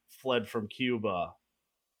point fled from Cuba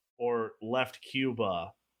or left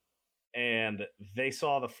Cuba, and they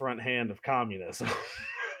saw the front hand of communism.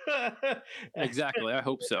 Exactly. I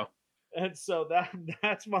hope so. And so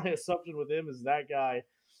that's my assumption with him, is that guy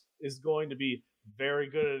is going to be very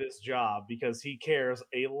good at his job because he cares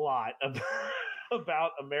a lot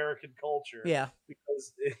about American culture. Yeah.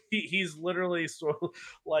 Because he's literally sort of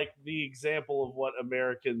like the example of what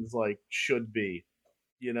Americans like should be,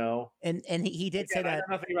 you know? And he did say that. I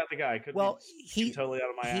know nothing about the guy. Could He totally out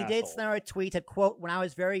of my he did send out a tweet that, quote, "When I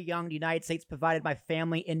was very young, the United States provided my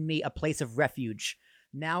family and me a place of refuge.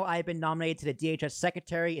 Now I've been nominated to the DHS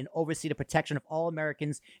secretary and oversee the protection of all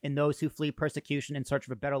Americans and those who flee persecution in search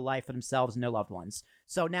of a better life for themselves and their loved ones."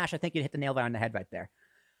 So, Nash, I think you hit the nail right on the head right there.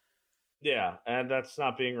 Yeah, and that's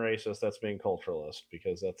not being racist. That's being culturalist,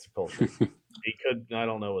 because that's the culture. I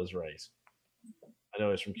don't know his race. I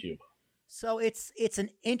know he's from Cuba. So it's an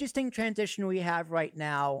interesting transition we have right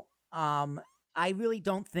now. I really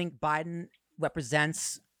don't think Biden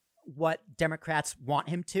represents what Democrats want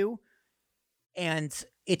him to, and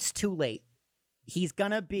it's too late. He's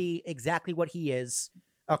gonna be exactly what he is,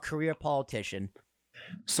 a career politician.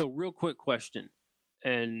 So, real quick question.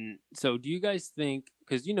 And so, do you guys think,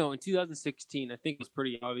 because, in 2016, I think it was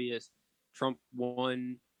pretty obvious Trump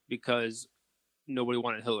won because nobody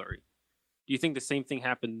wanted Hillary. Do you think the same thing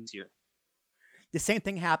happened this year? The same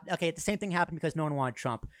thing happened. Okay, the same thing happened because no one wanted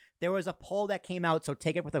Trump. There was a poll that came out, so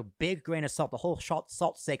take it with a big grain of salt, the whole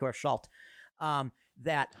salt steak or salt.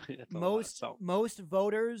 That most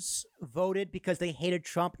voters voted because they hated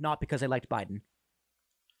Trump, not because they liked Biden.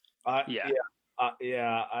 I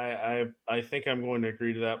think I'm going to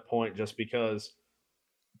agree to that point, just because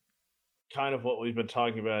kind of what we've been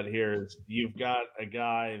talking about here is you've got a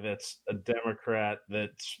guy that's a Democrat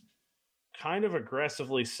that's kind of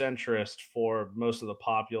aggressively centrist for most of the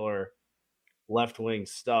popular left-wing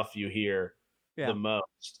stuff you hear the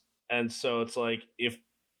most. And so it's like, if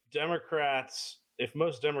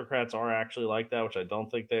most Democrats are actually like that, which I don't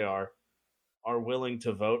think they are willing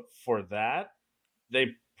to vote for that,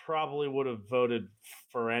 they probably would have voted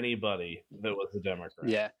for anybody that was a Democrat.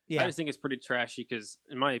 Yeah. I just think it's pretty trashy because,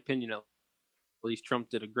 in my opinion, at least Trump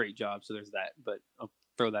did a great job. So there's that. But I'll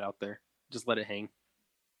throw that out there. Just let it hang.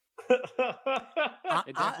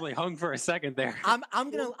 It definitely hung for a second there.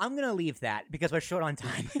 I'm gonna leave that because we're short on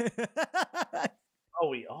time. Oh,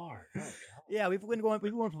 we are. Oh, yeah, we've been going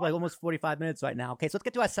for like almost 45 minutes right now. Okay, so let's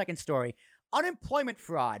get to our second story. Unemployment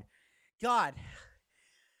fraud. God,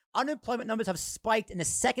 unemployment numbers have spiked in the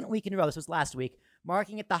second week in a row. This was last week,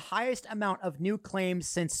 marking it the highest amount of new claims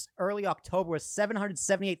since early October, with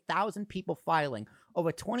 778,000 people filing.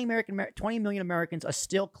 Over 20 million Americans are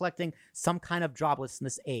still collecting some kind of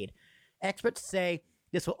joblessness aid. Experts say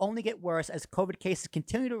this will only get worse as COVID cases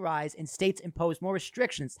continue to rise and states impose more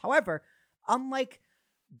restrictions. However, unlike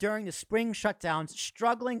during the spring shutdowns,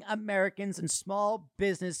 struggling Americans and small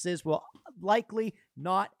businesses will likely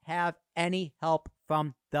not have any help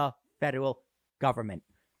from the federal government.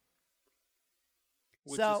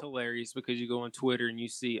 Which is hilarious, because you go on Twitter and you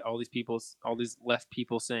see all these left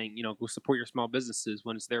people saying, go support your small businesses,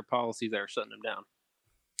 when it's their policies that are shutting them down.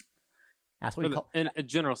 That's what we call, in a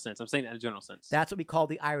general sense. I'm saying that in a general sense. That's what we call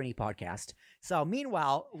the irony podcast. So,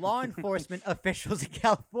 meanwhile, law enforcement officials in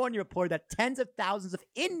California reported that tens of thousands of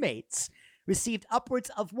inmates received upwards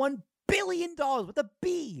of $1 billion with a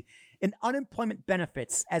B in unemployment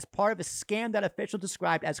benefits as part of a scam that officials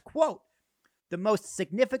described as, quote, the most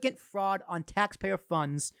significant fraud on taxpayer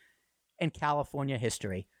funds in California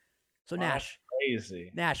history. So, Wow, Nash, that's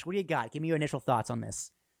crazy. Nash, what do you got? Give me your initial thoughts on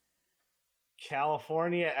this.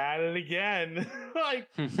 California at it again. Like,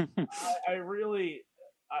 I really,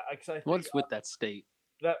 I think What's with that state?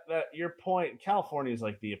 that your point, California is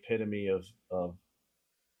like the epitome of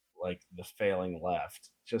like the failing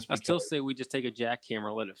left. Just I because still say we just take a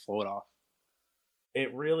jackhammer, let it float off.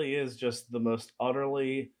 it really is just the most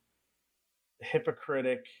utterly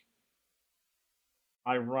hypocritic,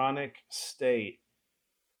 ironic state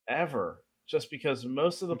ever. Just because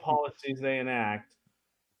most of the policies they enact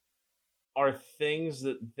are things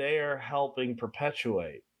that they are helping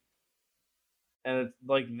perpetuate. And it's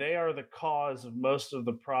like they are the cause of most of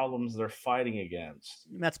the problems they're fighting against.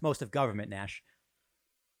 That's most of government, Nash.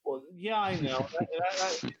 Well, yeah, I know.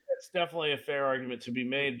 That's definitely a fair argument to be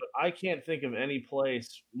made, but I can't think of any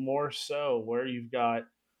place more so where you've got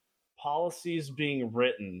policies being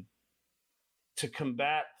written to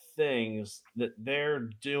combat things that they're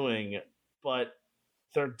doing, but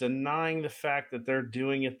they're denying the fact that they're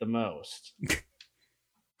doing it the most.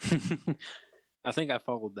 I think I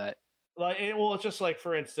followed that. Like, well, it's just like,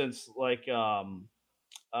 for instance, like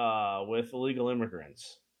with illegal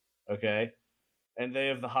immigrants, okay, and they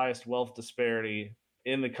have the highest wealth disparity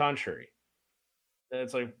in the country. And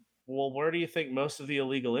it's like, well, where do you think most of the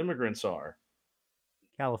illegal immigrants are?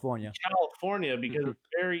 California. California, because it's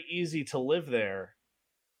very easy to live there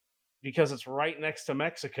because it's right next to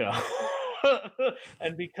Mexico.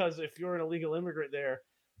 And because if you're an illegal immigrant there,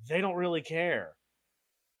 they don't really care.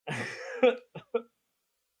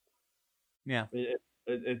 Yeah.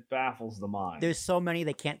 It baffles the mind. There's so many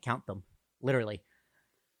they can't count them, literally.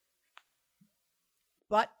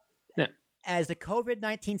 But Yeah. as the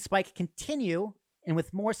COVID-19 spike continue, and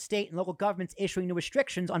with more state and local governments issuing new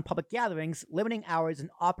restrictions on public gatherings, limiting hours and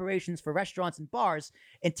operations for restaurants and bars,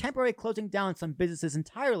 and temporarily closing down some businesses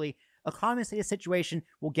entirely, economists say the situation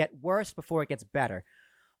will get worse before it gets better.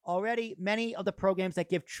 Already, many of the programs that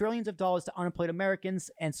give trillions of dollars to unemployed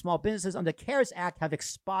Americans and small businesses under the CARES Act have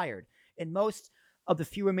expired, and most of the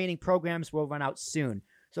few remaining programs will run out soon.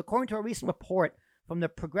 So according to a recent report from the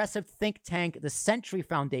progressive think tank, the Century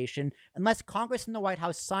Foundation, unless Congress and the White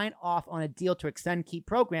House sign off on a deal to extend key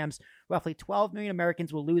programs, roughly 12 million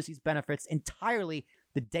Americans will lose these benefits entirely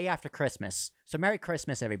the day after Christmas. So Merry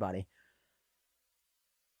Christmas, everybody.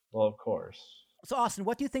 Well, of course. So Austin,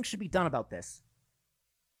 what do you think should be done about this?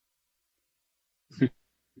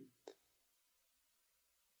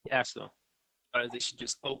 Yeah, so they should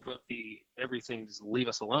just open up everything, just leave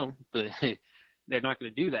us alone. But they're not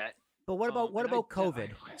going to do that. But what about COVID?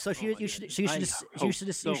 So you should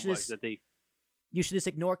just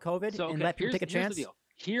ignore COVID and let people take a chance. Here's the deal.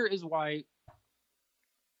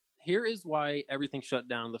 Here is why everything shut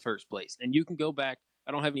down in the first place. And you can go back.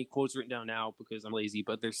 I don't have any quotes written down now because I'm lazy,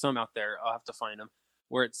 but there's some out there. I'll have to find them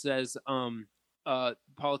where it says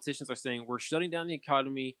politicians are saying we're shutting down the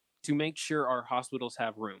economy to make sure our hospitals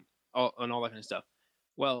have room and all that kind of stuff.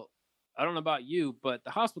 Well, I don't know about you, but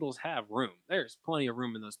the hospitals have room. There's plenty of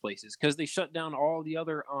room in those places because they shut down all the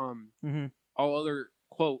other all other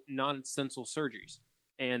quote non-essential surgeries.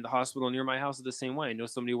 And the hospital near my house is the same way. I know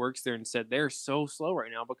somebody works there and said they're so slow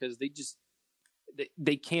right now because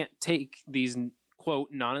they can't take these quote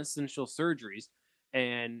non-essential surgeries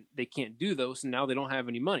and they can't do those. And now they don't have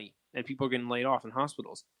any money and people are getting laid off in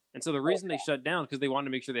hospitals. And so the reason they shut down because they wanted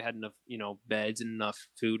to make sure they had enough, beds and enough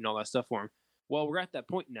food and all that stuff for them. Well, we're at that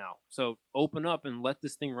point now. So open up and let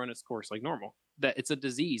this thing run its course like normal. That it's a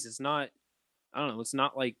disease. It's not, I don't know. It's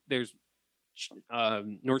not like there's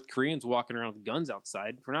North Koreans walking around with guns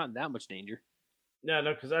outside. We're not in that much danger. No,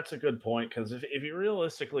 because that's a good point. Because if you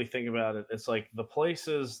realistically think about it, it's like the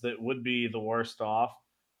places that would be the worst off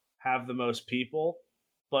have the most people,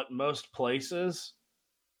 but most places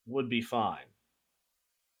would be fine.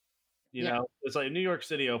 You know, it's like New York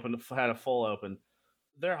City had a full open.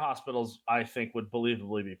 Their hospitals, I think, would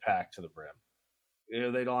believably be packed to the brim.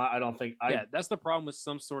 They don't. I don't think. That's the problem with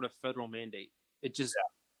some sort of federal mandate. It just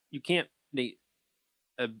you can't mandate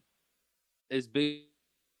as big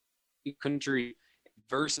a country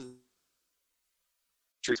versus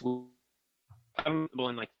in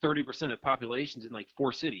like 30% of populations in like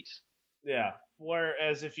 4 cities. Yeah.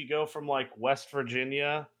 Whereas if you go from like West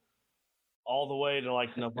Virginia all the way to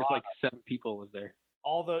like Nevada, there's like 7 people live there.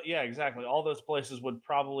 Exactly. All those places would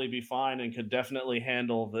probably be fine and could definitely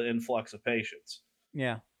handle the influx of patients.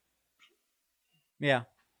 Yeah. I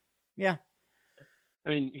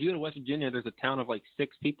mean, if you go to West Virginia, there's a town of like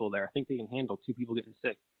 6 people there. I think they can handle 2 people getting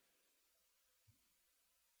sick.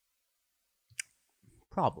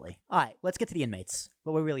 Probably. All right, let's get to the inmates.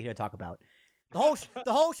 What we're really here to talk about. The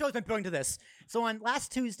whole show's been building to this. So on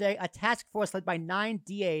last Tuesday, a task force led by 9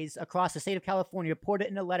 DAs across the state of California reported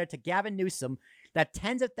in a letter to Gavin Newsom that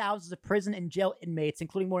tens of thousands of prison and jail inmates,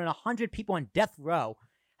 including more than 100 people on death row,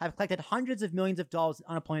 have collected hundreds of millions of dollars in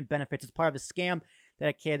unemployment benefits as part of a scam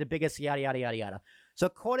that carried the biggest yada, yada, yada, yada. So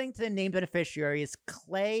according to the named beneficiaries,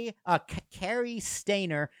 Carrie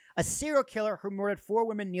Stainer, a serial killer who murdered 4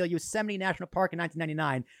 women near Yosemite National Park in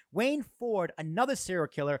 1999, Wayne Ford, another serial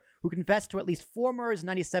killer who confessed to at least 4 murders in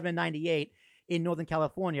 97 and 98 in Northern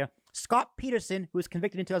California, Scott Peterson, who was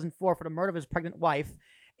convicted in 2004 for the murder of his pregnant wife,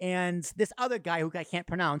 and this other guy who I can't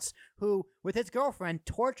pronounce, who, with his girlfriend,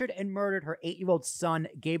 tortured and murdered her 8-year-old son,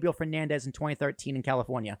 Gabriel Fernandez, in 2013 in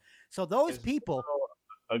California. So those people...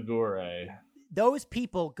 Agore. Those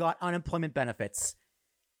people got unemployment benefits.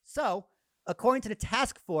 So, according to the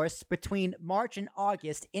task force, between March and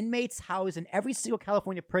August, inmates housed in every single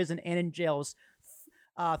California prison and in jails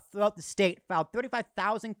throughout the state filed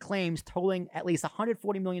 35,000 claims totaling at least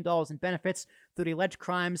 $140 million in benefits through the alleged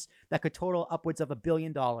crimes that could total upwards of $1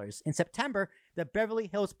 billion. In September, the Beverly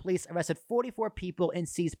Hills Police arrested 44 people and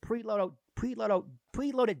seized preloaded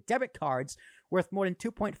debit cards worth more than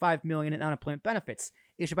 $2.5 million in unemployment benefits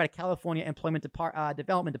issued by the California Employment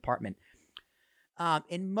Development Department.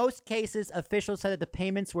 In most cases, officials said that the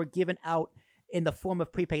payments were given out in the form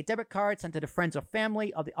of prepaid debit cards sent to the friends or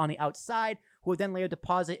family on the outside, who would then later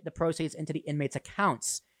deposit the proceeds into the inmates'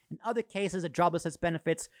 accounts. In other cases, the joblessness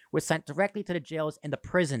benefits were sent directly to the jails and the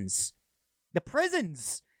prisons. The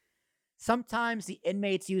prisons! Sometimes the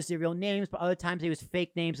inmates used their real names, but other times they used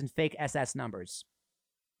fake names and fake SS numbers.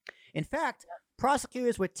 In fact,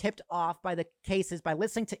 prosecutors were tipped off by the cases by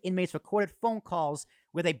listening to inmates' recorded phone calls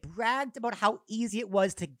where they bragged about how easy it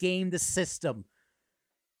was to game the system.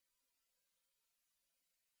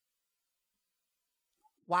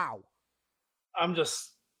 Wow. I'm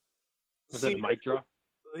just... Was that a mic drop?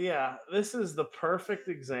 Yeah, this is the perfect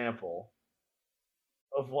example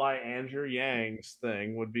of why Andrew Yang's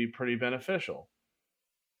thing would be pretty beneficial.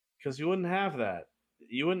 Because you wouldn't have that.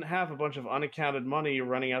 You wouldn't have a bunch of unaccounted money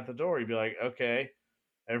running out the door. You'd be like, okay,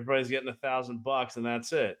 everybody's getting $1,000 and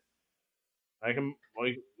that's it.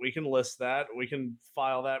 We can list that. We can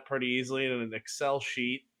file that pretty easily in an Excel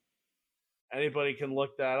sheet. Anybody can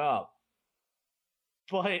look that up.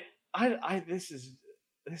 But this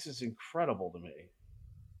is incredible to me.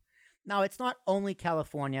 Now, it's not only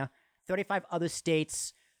California. 35 other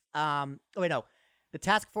states. The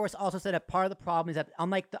task force also said that part of the problem is that,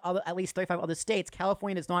 unlike the other, at least 35 other states,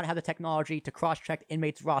 California does not have the technology to cross-check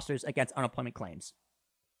inmates' rosters against unemployment claims.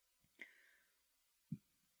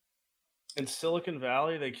 In Silicon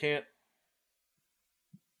Valley, they can't.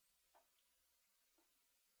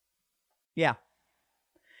 Yeah.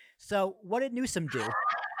 So, what did Newsom do?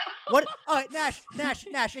 What? All right, Nash. That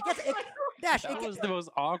was the most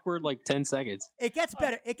awkward 10 seconds. It gets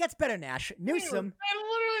better. It gets better, Nash. Newsom. Literally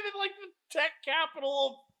like the tech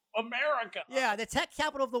capital of America. Yeah, the tech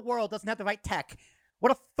capital of the world doesn't have the right tech.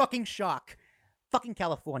 What a fucking shock. Fucking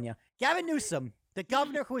California. Gavin Newsom, the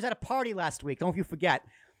governor who was at a party last week, don't know if you forget.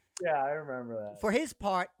 Yeah, I remember that. For his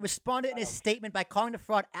part, responded in his statement by calling the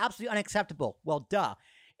fraud absolutely unacceptable. Well, duh.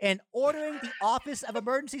 And ordering the Office of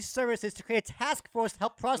Emergency Services to create a task force to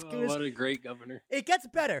help prosecutors. Oh, what a great governor. It gets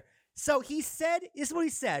better. So he said, this is what he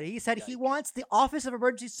said. He said he wants the Office of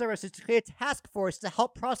Emergency Services to create a task force to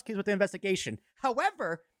help prosecutors with the investigation.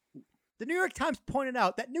 However, the New York Times pointed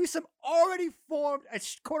out that Newsom already formed a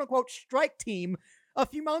quote-unquote strike team a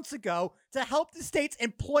few months ago to help the state's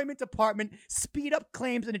employment department speed up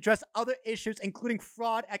claims and address other issues, including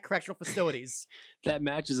fraud at correctional facilities. That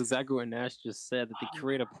matches exactly what Nash just said, that they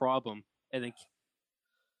create a problem and then...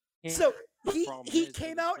 So he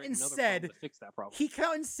came out and said,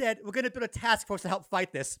 we're going to build a task force to help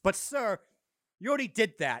fight this. But sir, you already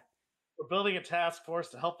did that. We're building a task force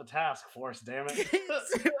to help the task force, damn it.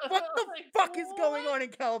 What the fuck is going on in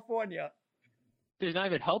California? They're not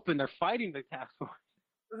even helping. They're fighting the task force.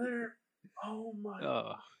 Oh my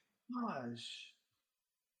gosh.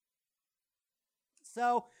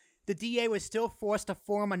 So the DA was still forced to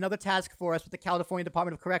form another task force with the California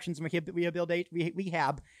Department of Corrections and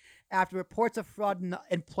Rehab after reports of fraud in the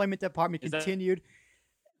employment department continued.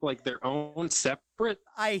 Like their own separate?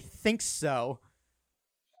 I think so.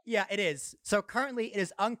 Yeah, it is. So currently, it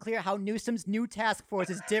is unclear how Newsom's new task force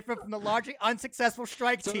is different from the largely unsuccessful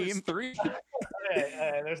strike team. There's 3.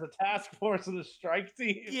 Hey, there's a task force and a strike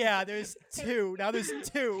team. Yeah, there's 2. Now there's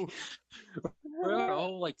 2. We're a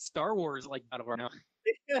whole Star Wars battle right now.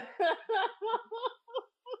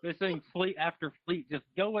 They're saying fleet after fleet, just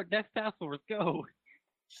go at next task force, go.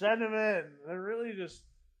 Send them in. They're really just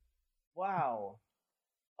wow.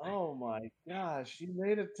 Oh my gosh! You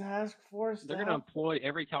made a task force. They're going to employ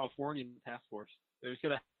every Californian task force. They're just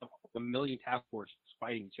going to have a million task forces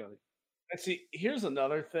fighting each other. And see, here's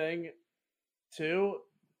another thing, too.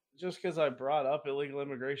 Just because I brought up illegal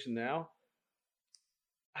immigration now,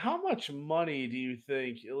 how much money do you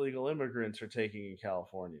think illegal immigrants are taking in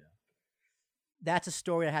California? That's a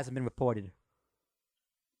story that hasn't been reported.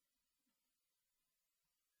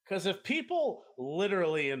 Because if people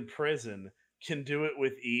literally in prison can do it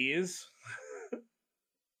with ease,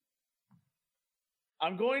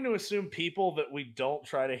 I'm going to assume people that we don't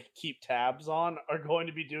try to keep tabs on are going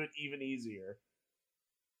to be doing it even easier.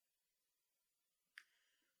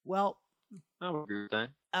 Well, I would agree with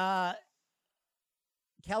that.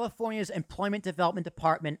 California's Employment Development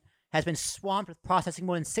Department has been swamped with processing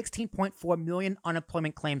more than 16.4 million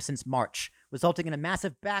unemployment claims since March, resulting in a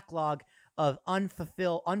massive backlog of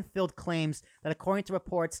unfilled claims that, according to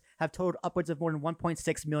reports, have totaled upwards of more than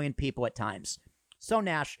 1.6 million people at times. So,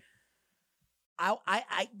 Nash,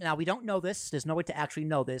 now we don't know this. There's no way to actually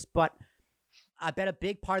know this, but I bet a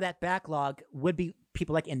big part of that backlog would be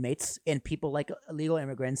people like inmates and people like illegal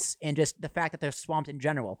immigrants, and just the fact that they're swamped in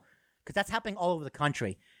general, because that's happening all over the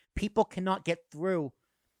country. People cannot get through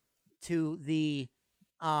to the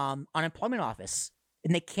unemployment office,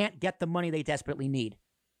 and they can't get the money they desperately need.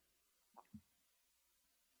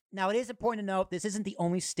 Now, it is important to note this isn't the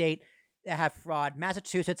only state that have fraud.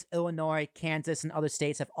 Massachusetts, Illinois, Kansas, and other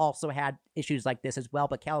states have also had issues like this as well,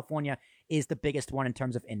 but California is the biggest one in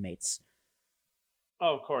terms of inmates.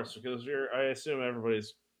 Oh, of course, because I assume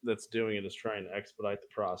everybody's that's doing it is trying to expedite the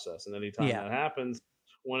process, and anytime that happens,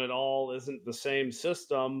 when it all isn't the same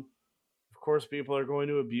system, of course, people are going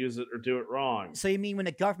to abuse it or do it wrong. So you mean when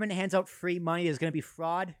the government hands out free money, there's going to be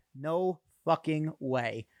fraud? No fucking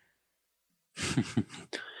way.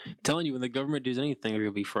 Telling you, when the government does anything,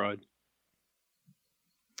 there'll be fraud.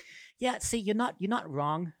 Yeah, see, you're not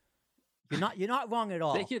wrong. You're not wrong at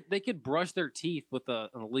all. They could brush their teeth with an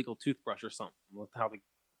illegal toothbrush or something. With how they.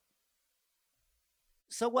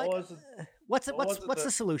 So what's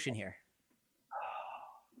the solution here?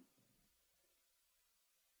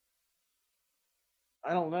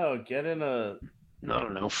 I don't know. Get in a. I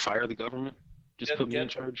don't know. Fire the government. Just put me in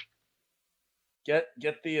charge.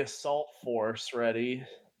 Get the assault force ready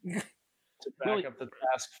to back up the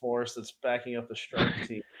task force that's backing up the strike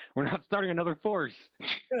team. We're not starting another force.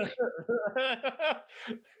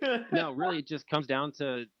 No, really, it just comes down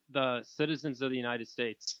to the citizens of the United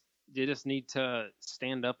States. They just need to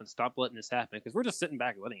stand up and stop letting this happen, because we're just sitting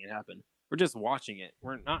back and letting it happen. We're just watching it.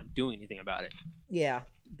 We're not doing anything about it. Yeah,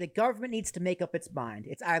 the government needs to make up its mind.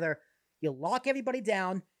 It's either you lock everybody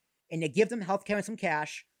down and you give them healthcare and some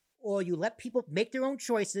cash, or you let people make their own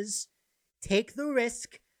choices, take the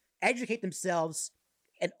risk, educate themselves,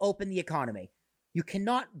 and open the economy. You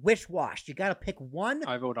cannot wish-wash. You got to pick one.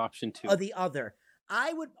 I vote option 2. Or the other.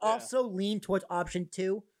 I would also lean towards option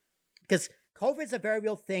 2, because COVID is a very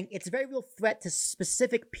real thing. It's a very real threat to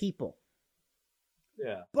specific people.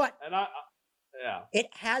 Yeah. But yeah, it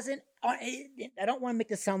hasn't. I don't want to make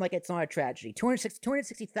this sound like it's not a tragedy.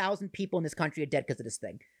 260,000 people in this country are dead because of this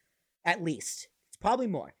thing. At least. It's probably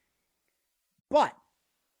more. But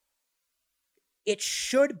it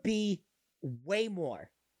should be way more.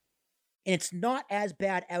 And it's not as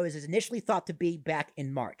bad as it was initially thought to be back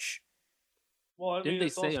in March. Well, I mean, didn't they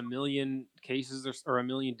say 1 million cases or 1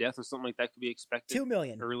 million deaths or something like that could be expected? 2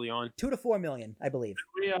 million early on. 2 to 4 million, I believe.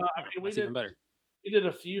 That's even better. We did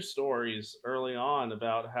a few stories early on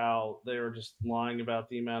about how they were just lying about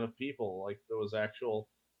the amount of people. Like there was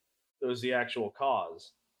the actual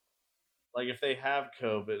cause. Like if they have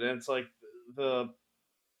COVID, and it's like the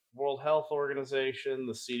World Health Organization,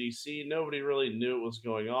 the CDC, nobody really knew what was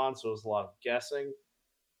going on, so it was a lot of guessing.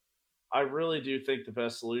 I really do think the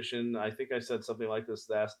best solution, I think I said something like this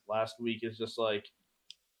last week, is just like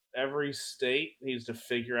every state needs to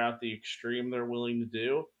figure out the extreme they're willing to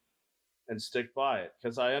do and stick by it.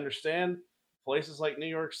 Because I understand places like New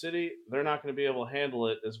York City, they're not going to be able to handle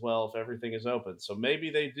it as well if everything is open. So maybe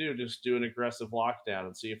they do just do an aggressive lockdown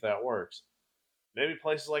and see if that works. Maybe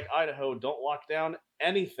places like Idaho don't lock down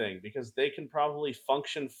anything because they can probably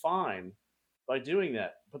function fine by doing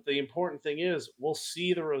that. But the important thing is we'll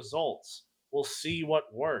see the results. We'll see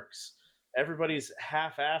what works. Everybody's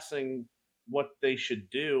half-assing what they should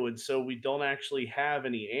do, and so we don't actually have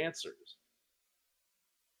any answers.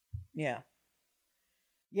 Yeah.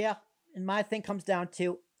 And my thing comes down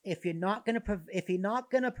to if you're not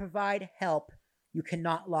gonna provide help, you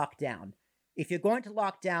cannot lock down. If you're going to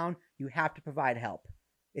lock down, you have to provide help.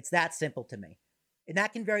 It's that simple to me, and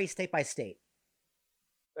that can vary state by state.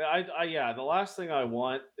 Yeah, the last thing I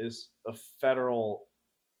want is a federal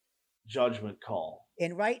judgment call.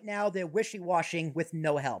 And right now they're wishy-washing with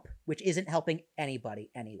no help, which isn't helping anybody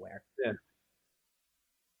anywhere. Yeah.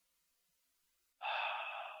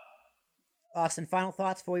 Austin, final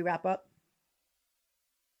thoughts before we wrap up?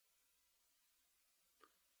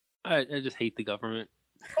 I just hate the government.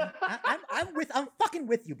 I'm fucking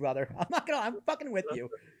with you, brother. I'm fucking with you.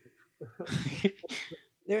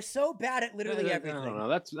 They're so bad at literally everything. I don't know.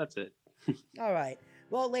 That's it. All right.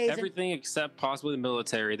 Well, ladies, Everything except possibly the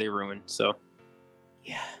military they ruined. So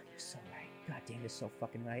yeah, you're so right. God damn, you're so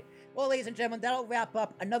fucking right. Well, ladies and gentlemen, that'll wrap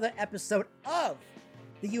up another episode of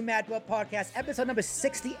the You Mad Bro Podcast, episode number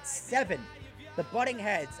 67. The Butting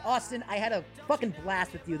Heads. Austin, I had a fucking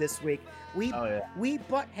blast with you this week. We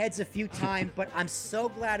butt heads a few times, but I'm so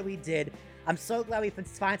glad we did. I'm so glad we can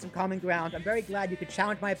find some common ground. I'm very glad you could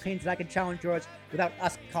challenge my opinions and I can challenge yours without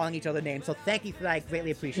us calling each other names. So thank you for that. I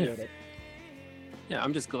greatly appreciate it. yeah,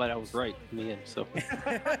 I'm just glad I was right in the end. So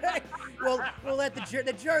we'll let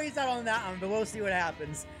the jury's out on that one, but we'll see what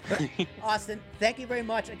happens. But, Austin, thank you very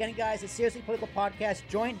much. Again, guys, it's Seriously Political Podcast.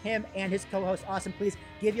 Join him and his co-host, Austin. Please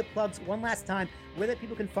give your plugs one last time, where that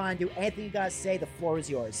people can find you. Anything you guys say, the floor is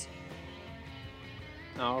yours.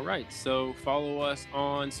 all right. So follow us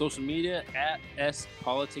on social media at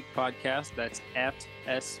SPolitic Podcast. That's at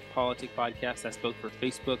SPolitic Podcast. That's both for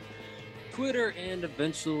Facebook, Twitter, and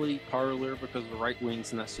eventually Parler, because we're right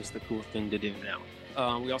wings, and that's just the cool thing to do now.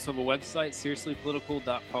 We also have a website,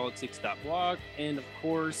 seriouslypolitical.politics.blog, and of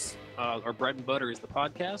course, our bread and butter is the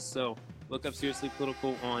podcast. So look up Seriously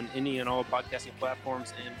Political on any and all podcasting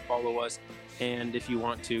platforms and follow us. And if you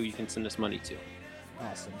want to, you can send us money too.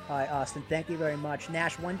 Awesome. All right, Austin, thank you very much.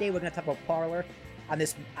 Nash, one day we're going to talk about Parler on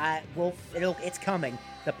this. It's coming.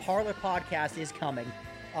 The Parler podcast is coming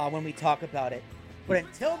when we talk about it. But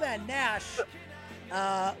until then, Nash,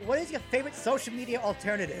 what is your favorite social media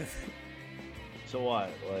alternative So what?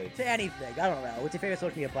 Like, to anything? I don't know. What's your favorite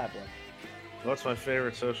social media platform? what's my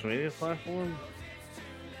favorite social media platform?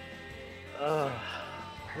 I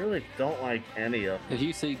really don't like any of them. If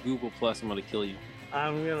you say Google Plus, I'm going to kill you.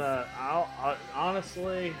 I'll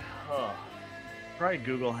honestly, probably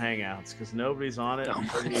Google Hangouts, because nobody's on it. Oh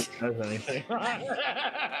Nobody does anything. All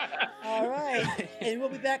right. And we'll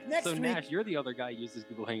be back next So week. Nash, you're the other guy who uses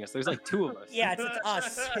Google Hangouts. There's like two of us. Yeah, it's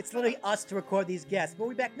us. It's literally us to record these guests. We'll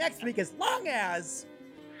be back next week as long as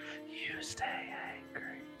You stay